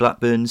in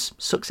Blackburn's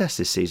success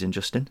this season,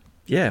 Justin.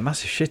 Yeah,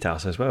 massive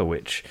shithouse as well,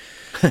 which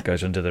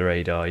goes under the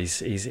radar.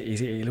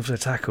 He loves a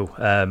tackle,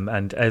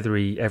 and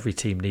every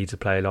team needs a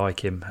player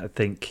like him. I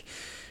think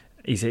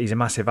he's a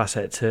massive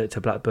asset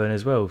to Blackburn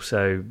as well.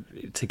 So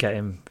to get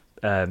him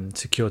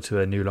secured to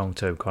a new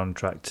long-term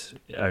contract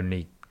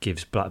only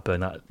gives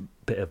Blackburn that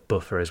bit of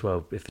buffer as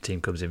well if a team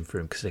comes in for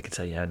him, because they could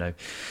say, yeah, no,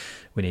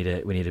 we need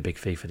a big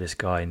fee for this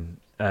guy.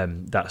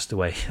 And that's the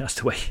way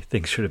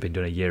things should have been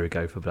done a year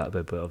ago for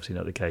Blackburn, but obviously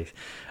not the case.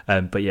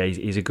 But yeah,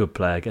 he's a good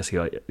player. I guess he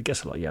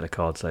gets a lot of yellow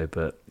cards though,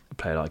 but a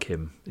player like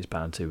him is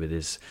bound to with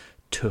his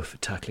tough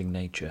tackling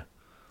nature.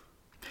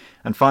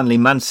 And finally,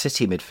 Man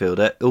City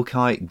midfielder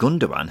Ilkay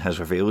Gundogan has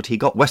revealed he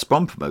got West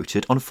Brom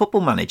promoted on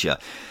Football Manager.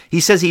 He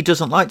says he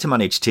doesn't like to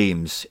manage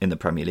teams in the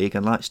Premier League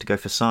and likes to go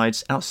for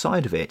sides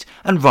outside of it.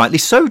 And rightly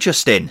so,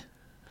 Justin.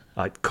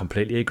 I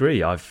completely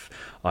agree. I've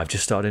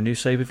just started a new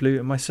save with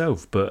Luton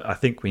myself, but I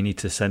think we need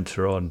to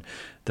centre on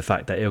the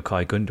fact that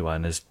Ilkay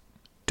Gundogan has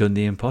done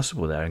the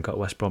impossible there and got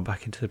West Brom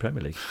back into the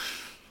Premier League.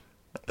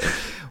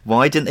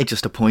 Why didn't they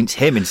just appoint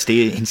him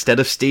instead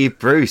of Steve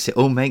Bruce? It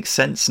all makes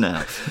sense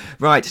now.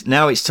 Right,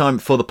 now it's time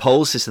for the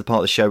polls. This is the part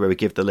of the show where we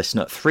give the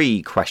listener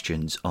 3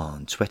 questions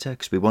on Twitter,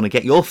 because we want to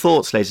get your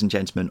thoughts, ladies and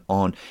gentlemen,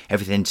 on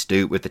everything to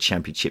do with the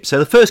Championship. So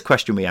the first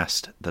question we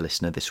asked the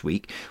listener this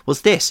week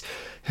was this: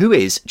 who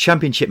is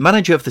Championship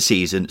Manager of the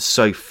season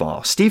so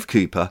far? Steve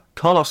Cooper,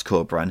 Carlos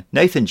Corberán,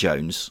 Nathan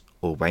Jones,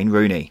 or Wayne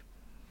Rooney?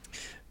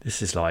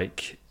 This is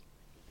like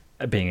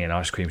being in an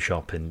ice cream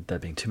shop and there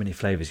being too many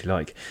flavours you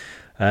like.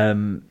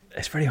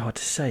 It's very hard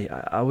to say.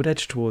 I would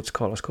edge towards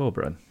Carlos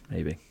Corberán,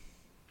 maybe.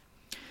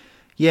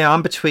 Yeah,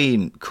 I'm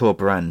between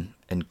Corberán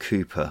and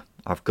Cooper,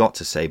 I've got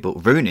to say.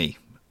 But Rooney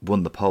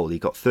won the poll. He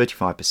got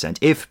 35%.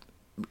 If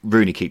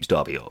Rooney keeps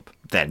Derby up,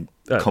 then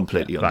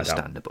completely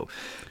understandable.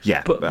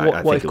 Yeah, but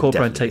what if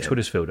Corberán takes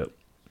Huddersfield up?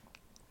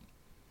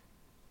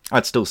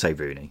 I'd still say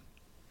Rooney.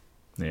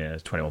 Yeah,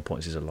 21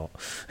 points is a lot.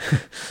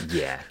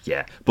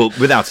 Yeah. But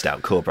without a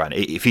doubt, Corberán,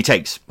 if he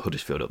takes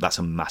Huddersfield up, that's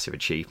a massive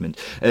achievement.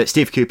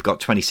 Steve Cooper got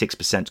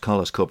 26%,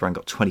 Carlos Corberán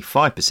got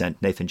 25%,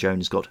 Nathan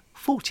Jones got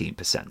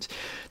 14%.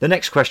 The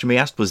next question we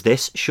asked was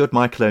this: should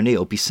Michael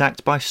O'Neill be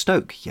sacked by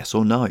Stoke? Yes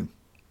or no?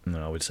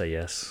 No, I would say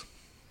yes.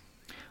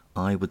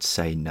 I would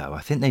say no.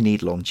 I think they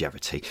need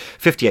longevity.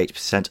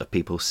 58% of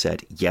people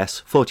said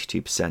yes,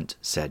 42%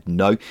 said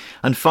no.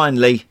 And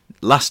finally,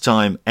 last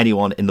time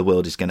anyone in the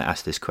world is going to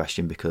ask this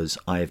question because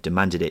I have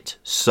demanded it.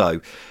 So,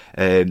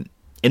 in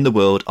the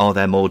world, are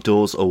there more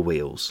doors or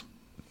wheels?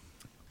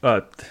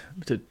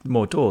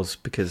 More doors,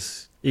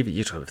 because even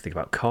you don't think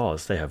about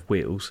cars, they have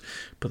wheels,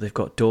 but they've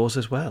got doors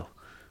as well.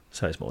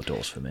 So it's more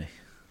doors for me.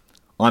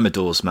 I'm a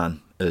doors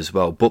man as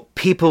well. But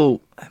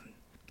people,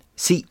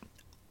 see,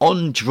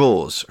 on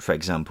drawers, for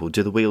example,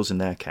 do the wheels in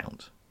there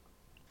count?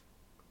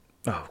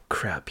 Oh,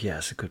 crap. Yeah,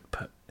 it's a good...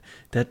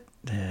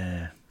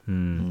 A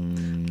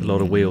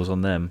lot of wheels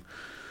on them.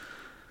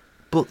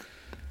 But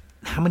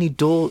how many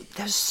doors?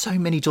 There's so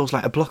many doors,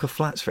 like a block of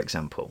flats, for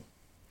example.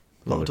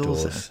 A lot of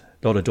doors.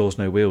 A lot of doors,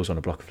 no wheels on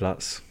a block of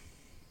flats.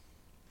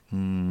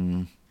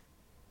 I'm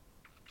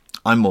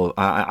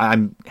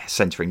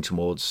centering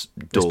towards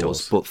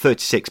doors, but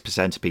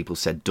 36% of people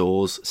said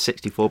doors,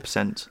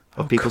 64%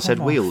 of people said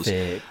wheels,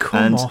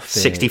 and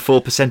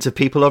 64% of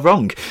people are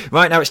wrong.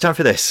 Right, now it's time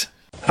for this.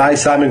 Hi,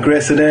 Simon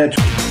Grayson here.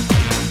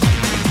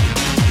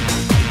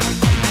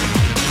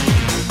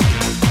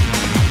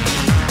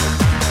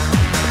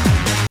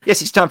 Yes,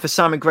 it's time for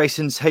Simon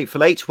Grayson's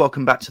Hateful Eight.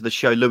 Welcome back to the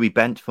show, Louis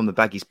Bent from the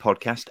Baggies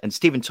podcast and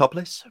Stephen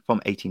Topless from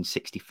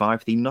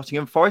 1865, the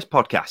Nottingham Forest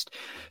podcast.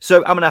 So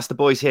I'm going to ask the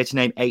boys here to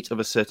name 8 of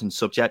a certain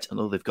subject, and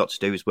all they've got to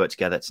do is work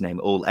together to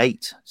name all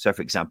 8. So,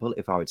 for example,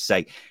 if I would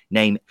say,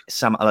 name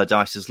Sam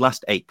Allardyce's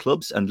last 8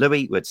 clubs, and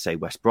Louis would say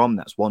West Brom,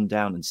 that's 1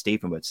 down, and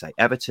Stephen would say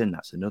Everton,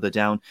 that's another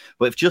down.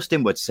 But if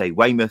Justin would say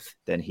Weymouth,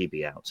 then he'd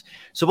be out.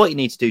 So what you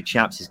need to do,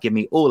 chaps, is give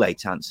me all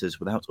 8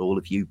 answers without all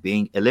of you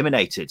being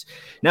eliminated.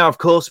 Now, of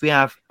course, we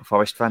have a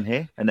Forest fan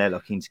here, and they're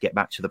looking to get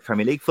back to the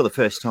Premier League for the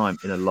first time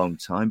in a long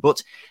time. But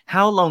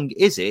how long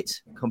is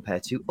it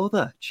compared to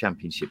other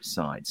Championship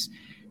sides?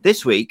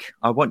 This week,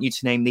 I want you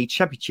to name the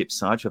Championship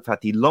sides who have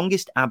had the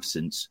longest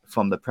absence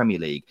from the Premier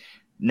League.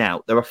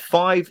 Now, there are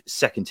 5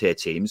 second-tier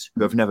teams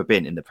who have never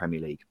been in the Premier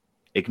League.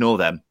 Ignore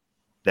them.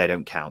 They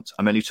don't count.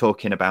 I'm only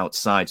talking about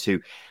sides who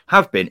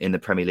have been in the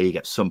Premier League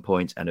at some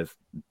point and have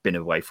been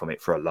away from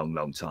it for a long,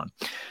 long time.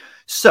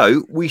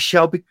 So we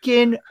shall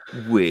begin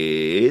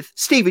with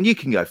Stephen. You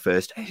can go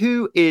first.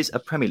 Who is a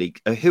Premier League?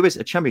 Who is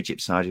a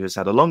Championship side who has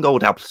had a long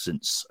old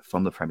absence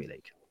from the Premier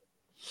League?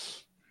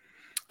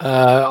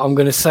 I'm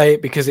going to say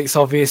it because it's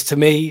obvious to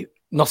me.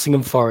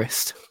 Nottingham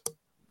Forest.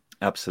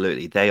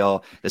 Absolutely. They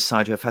are the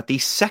side who have had the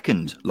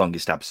second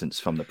longest absence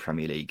from the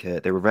Premier League.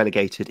 They were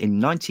relegated in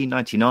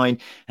 1999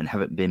 and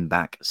haven't been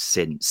back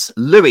since.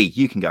 Louis,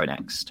 you can go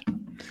next.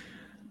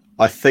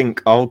 I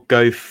think I'll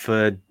go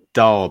for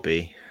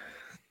Derby.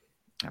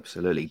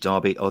 Absolutely.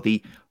 Derby are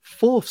the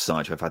 4th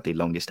side who have had the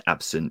longest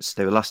absence.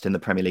 They were last in the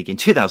Premier League in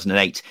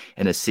 2008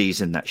 in a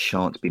season that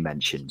shan't be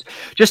mentioned.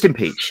 Justin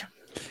Peach.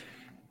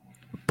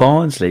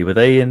 Barnsley, were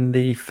they in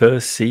the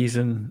first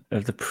season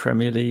of the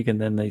Premier League and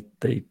then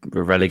they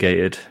were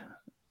relegated?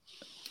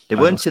 They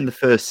weren't in the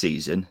first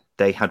season.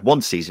 They had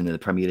 1 season in the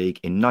Premier League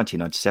in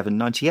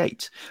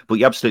 1997-98. But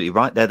you're absolutely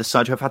right. They're the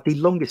side who have had the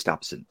longest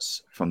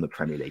absence from the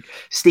Premier League.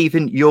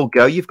 Stephen, your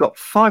go. You've got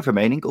 5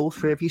 remaining. All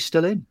 3 of you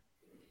still in.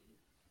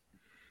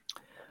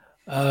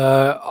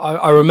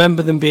 I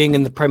remember them being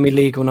in the Premier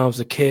League when I was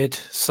a kid,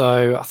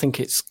 so I think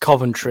it's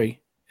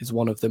Coventry is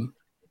one of them.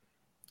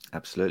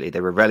 Absolutely.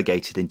 They were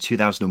relegated in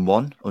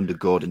 2001 under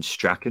Gordon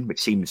Strachan, which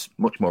seems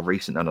much more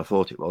recent than I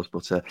thought it was.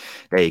 But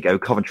there you go.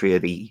 Coventry are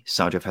the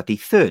side who have had the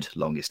 3rd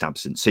longest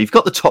absence. So you've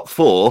got the top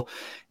 4.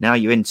 Now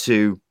you're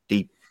into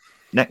the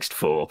next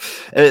 4.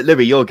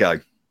 Louis, your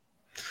go.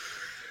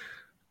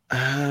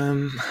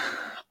 I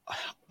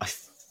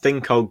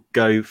think I'll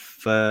go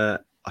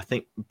for... I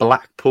think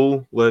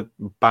Blackpool were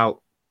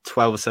about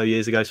 12 or so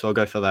years ago, so I'll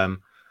go for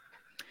them.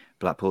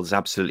 Blackpool is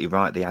absolutely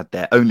right. They had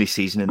their only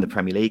season in the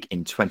Premier League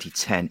in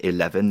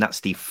 2010-11. That's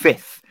the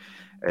 5th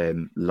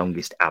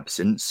longest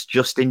absence.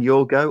 Justin,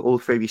 your go. All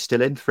 3 of you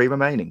still in. 3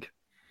 remaining.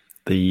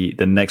 The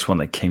next one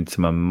that came to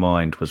my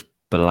mind was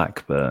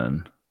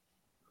Blackburn.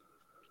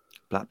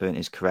 Blackburn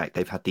is correct.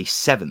 They've had the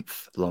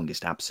 7th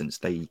longest absence.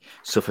 They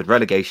suffered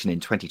relegation in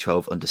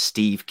 2012 under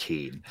Steve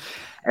Keane.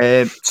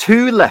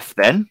 2 left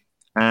then.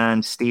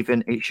 And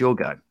Stephen, it's your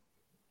go.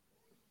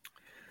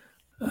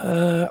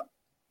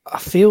 I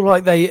feel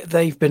like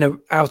they've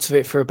been out of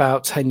it for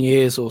about 10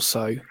 years or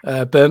so.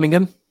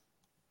 Birmingham.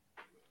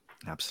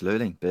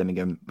 Absolutely.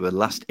 Birmingham were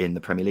last in the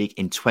Premier League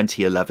in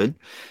 2011.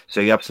 So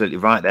you're absolutely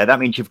right there. That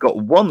means you've got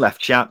 1 left,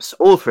 chaps.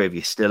 All 3 of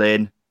you still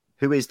in.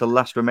 Who is the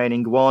last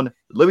remaining one?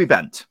 Louis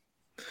Bent.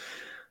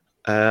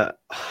 I'm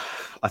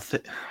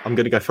going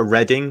to go for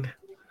Reading.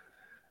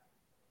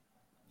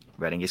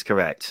 Reading is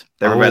correct.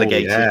 They were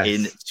relegated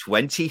in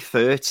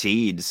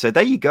 2013. So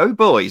there you go,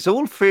 boys.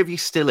 All three of you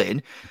still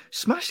in.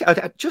 Smashed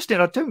it.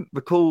 Justin, I don't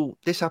recall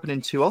this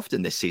happening too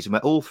often this season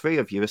where all three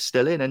of you are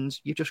still in and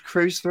you just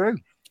cruise through.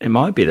 It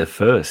might be the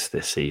first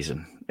this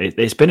season.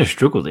 It's been a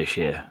struggle this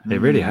year. It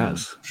really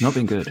has. Not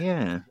been good.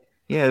 Yeah.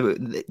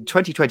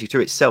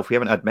 2022 itself, we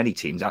haven't had many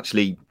teams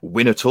actually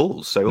win at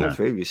all. So all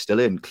three of you still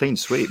in. Clean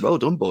sweep. Well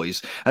done,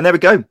 boys. And there we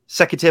go.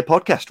 Second tier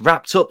podcast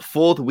wrapped up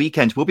for the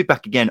weekend. We'll be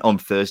back again on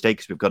Thursday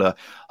because we've got a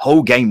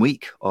whole game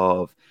week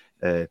of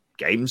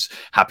games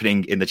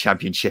happening in the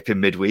championship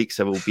in midweek.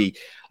 So we'll be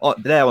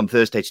there on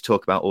Thursday to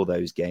talk about all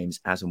those games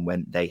as and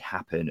when they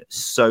happen.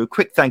 So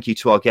quick thank you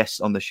to our guests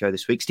on the show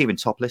this week. Stephen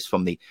Topless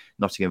from the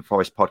Nottingham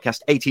Forest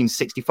podcast,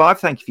 1865.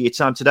 Thank you for your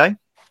time today.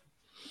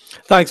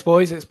 Thanks,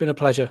 boys. It's been a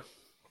pleasure.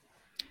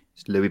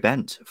 It's Louis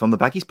Bent from the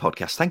Baggies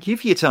podcast. Thank you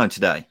for your time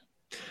today.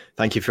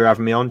 Thank you for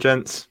having me on,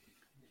 gents.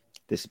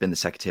 This has been the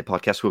Second Tier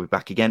Podcast. We'll be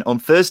back again on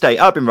Thursday.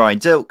 I've been Ryan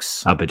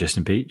Dilks. I've been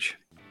Justin Peach.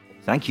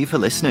 Thank you for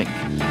listening.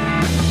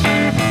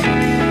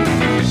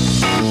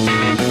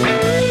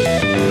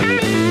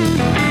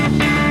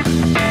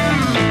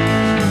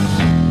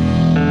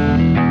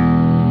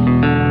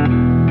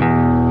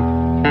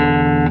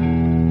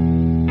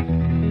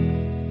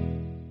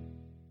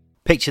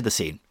 Picture the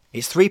scene.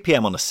 It's 3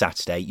 p.m. on a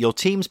Saturday, your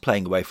team's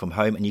playing away from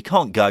home and you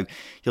can't go.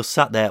 You're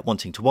sat there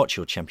wanting to watch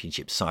your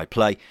championship side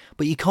play,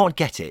 but you can't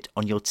get it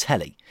on your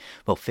telly.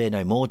 Well, fear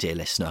no more, dear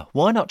listener.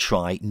 Why not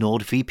try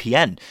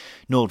NordVPN?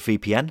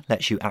 NordVPN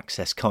lets you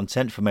access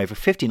content from over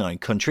 59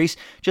 countries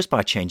just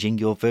by changing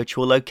your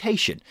virtual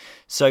location.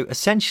 So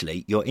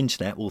essentially, your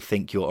internet will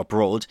think you're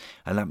abroad,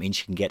 and that means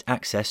you can get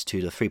access to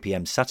the 3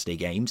 p.m. Saturday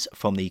games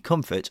from the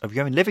comfort of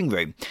your own living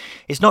room.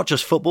 It's not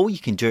just football, you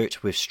can do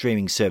it with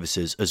streaming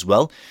services as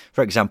well.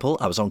 For example,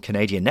 I was on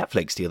Canadian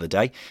Netflix the other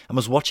day and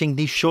was watching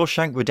The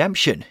Shawshank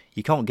Redemption.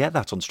 You can't get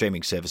that on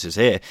streaming services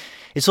here.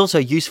 It's also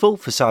useful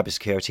for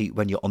cybersecurity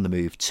when you're on the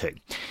move too.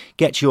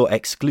 Get your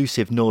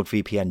exclusive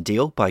NordVPN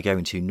deal by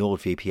going to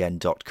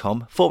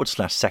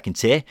nordvpn.com/second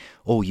tier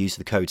or use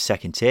the code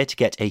second tier to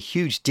get a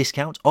huge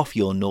discount off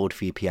your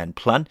NordVPN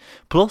plan,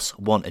 plus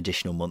 1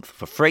 additional month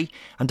for free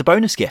and a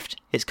bonus gift.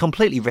 It's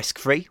completely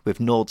risk-free with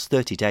Nord's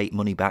 30-day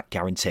money-back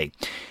guarantee.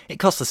 It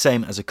costs the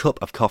same as a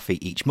cup of coffee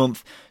each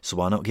month, so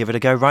why not give it a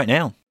go right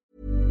now?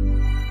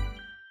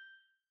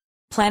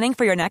 Planning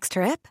for your next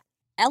trip?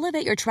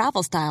 Elevate your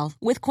travel style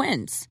with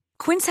Quince.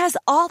 Quince has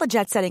all the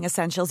jet-setting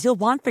essentials you'll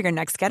want for your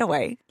next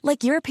getaway,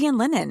 like European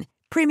linen,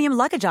 premium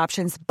luggage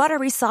options,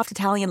 buttery soft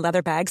Italian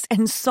leather bags,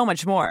 and so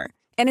much more.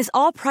 And is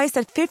all priced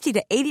at 50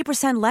 to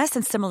 80% less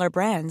than similar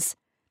brands.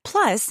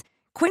 Plus,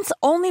 Quince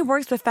only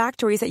works with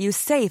factories that use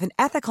safe and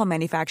ethical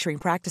manufacturing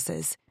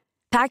practices.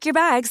 Pack your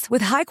bags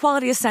with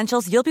high-quality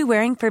essentials you'll be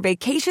wearing for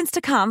vacations to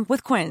come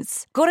with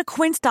Quince. Go to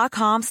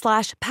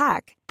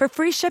quince.com/pack for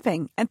free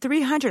shipping and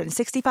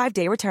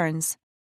 365-day returns.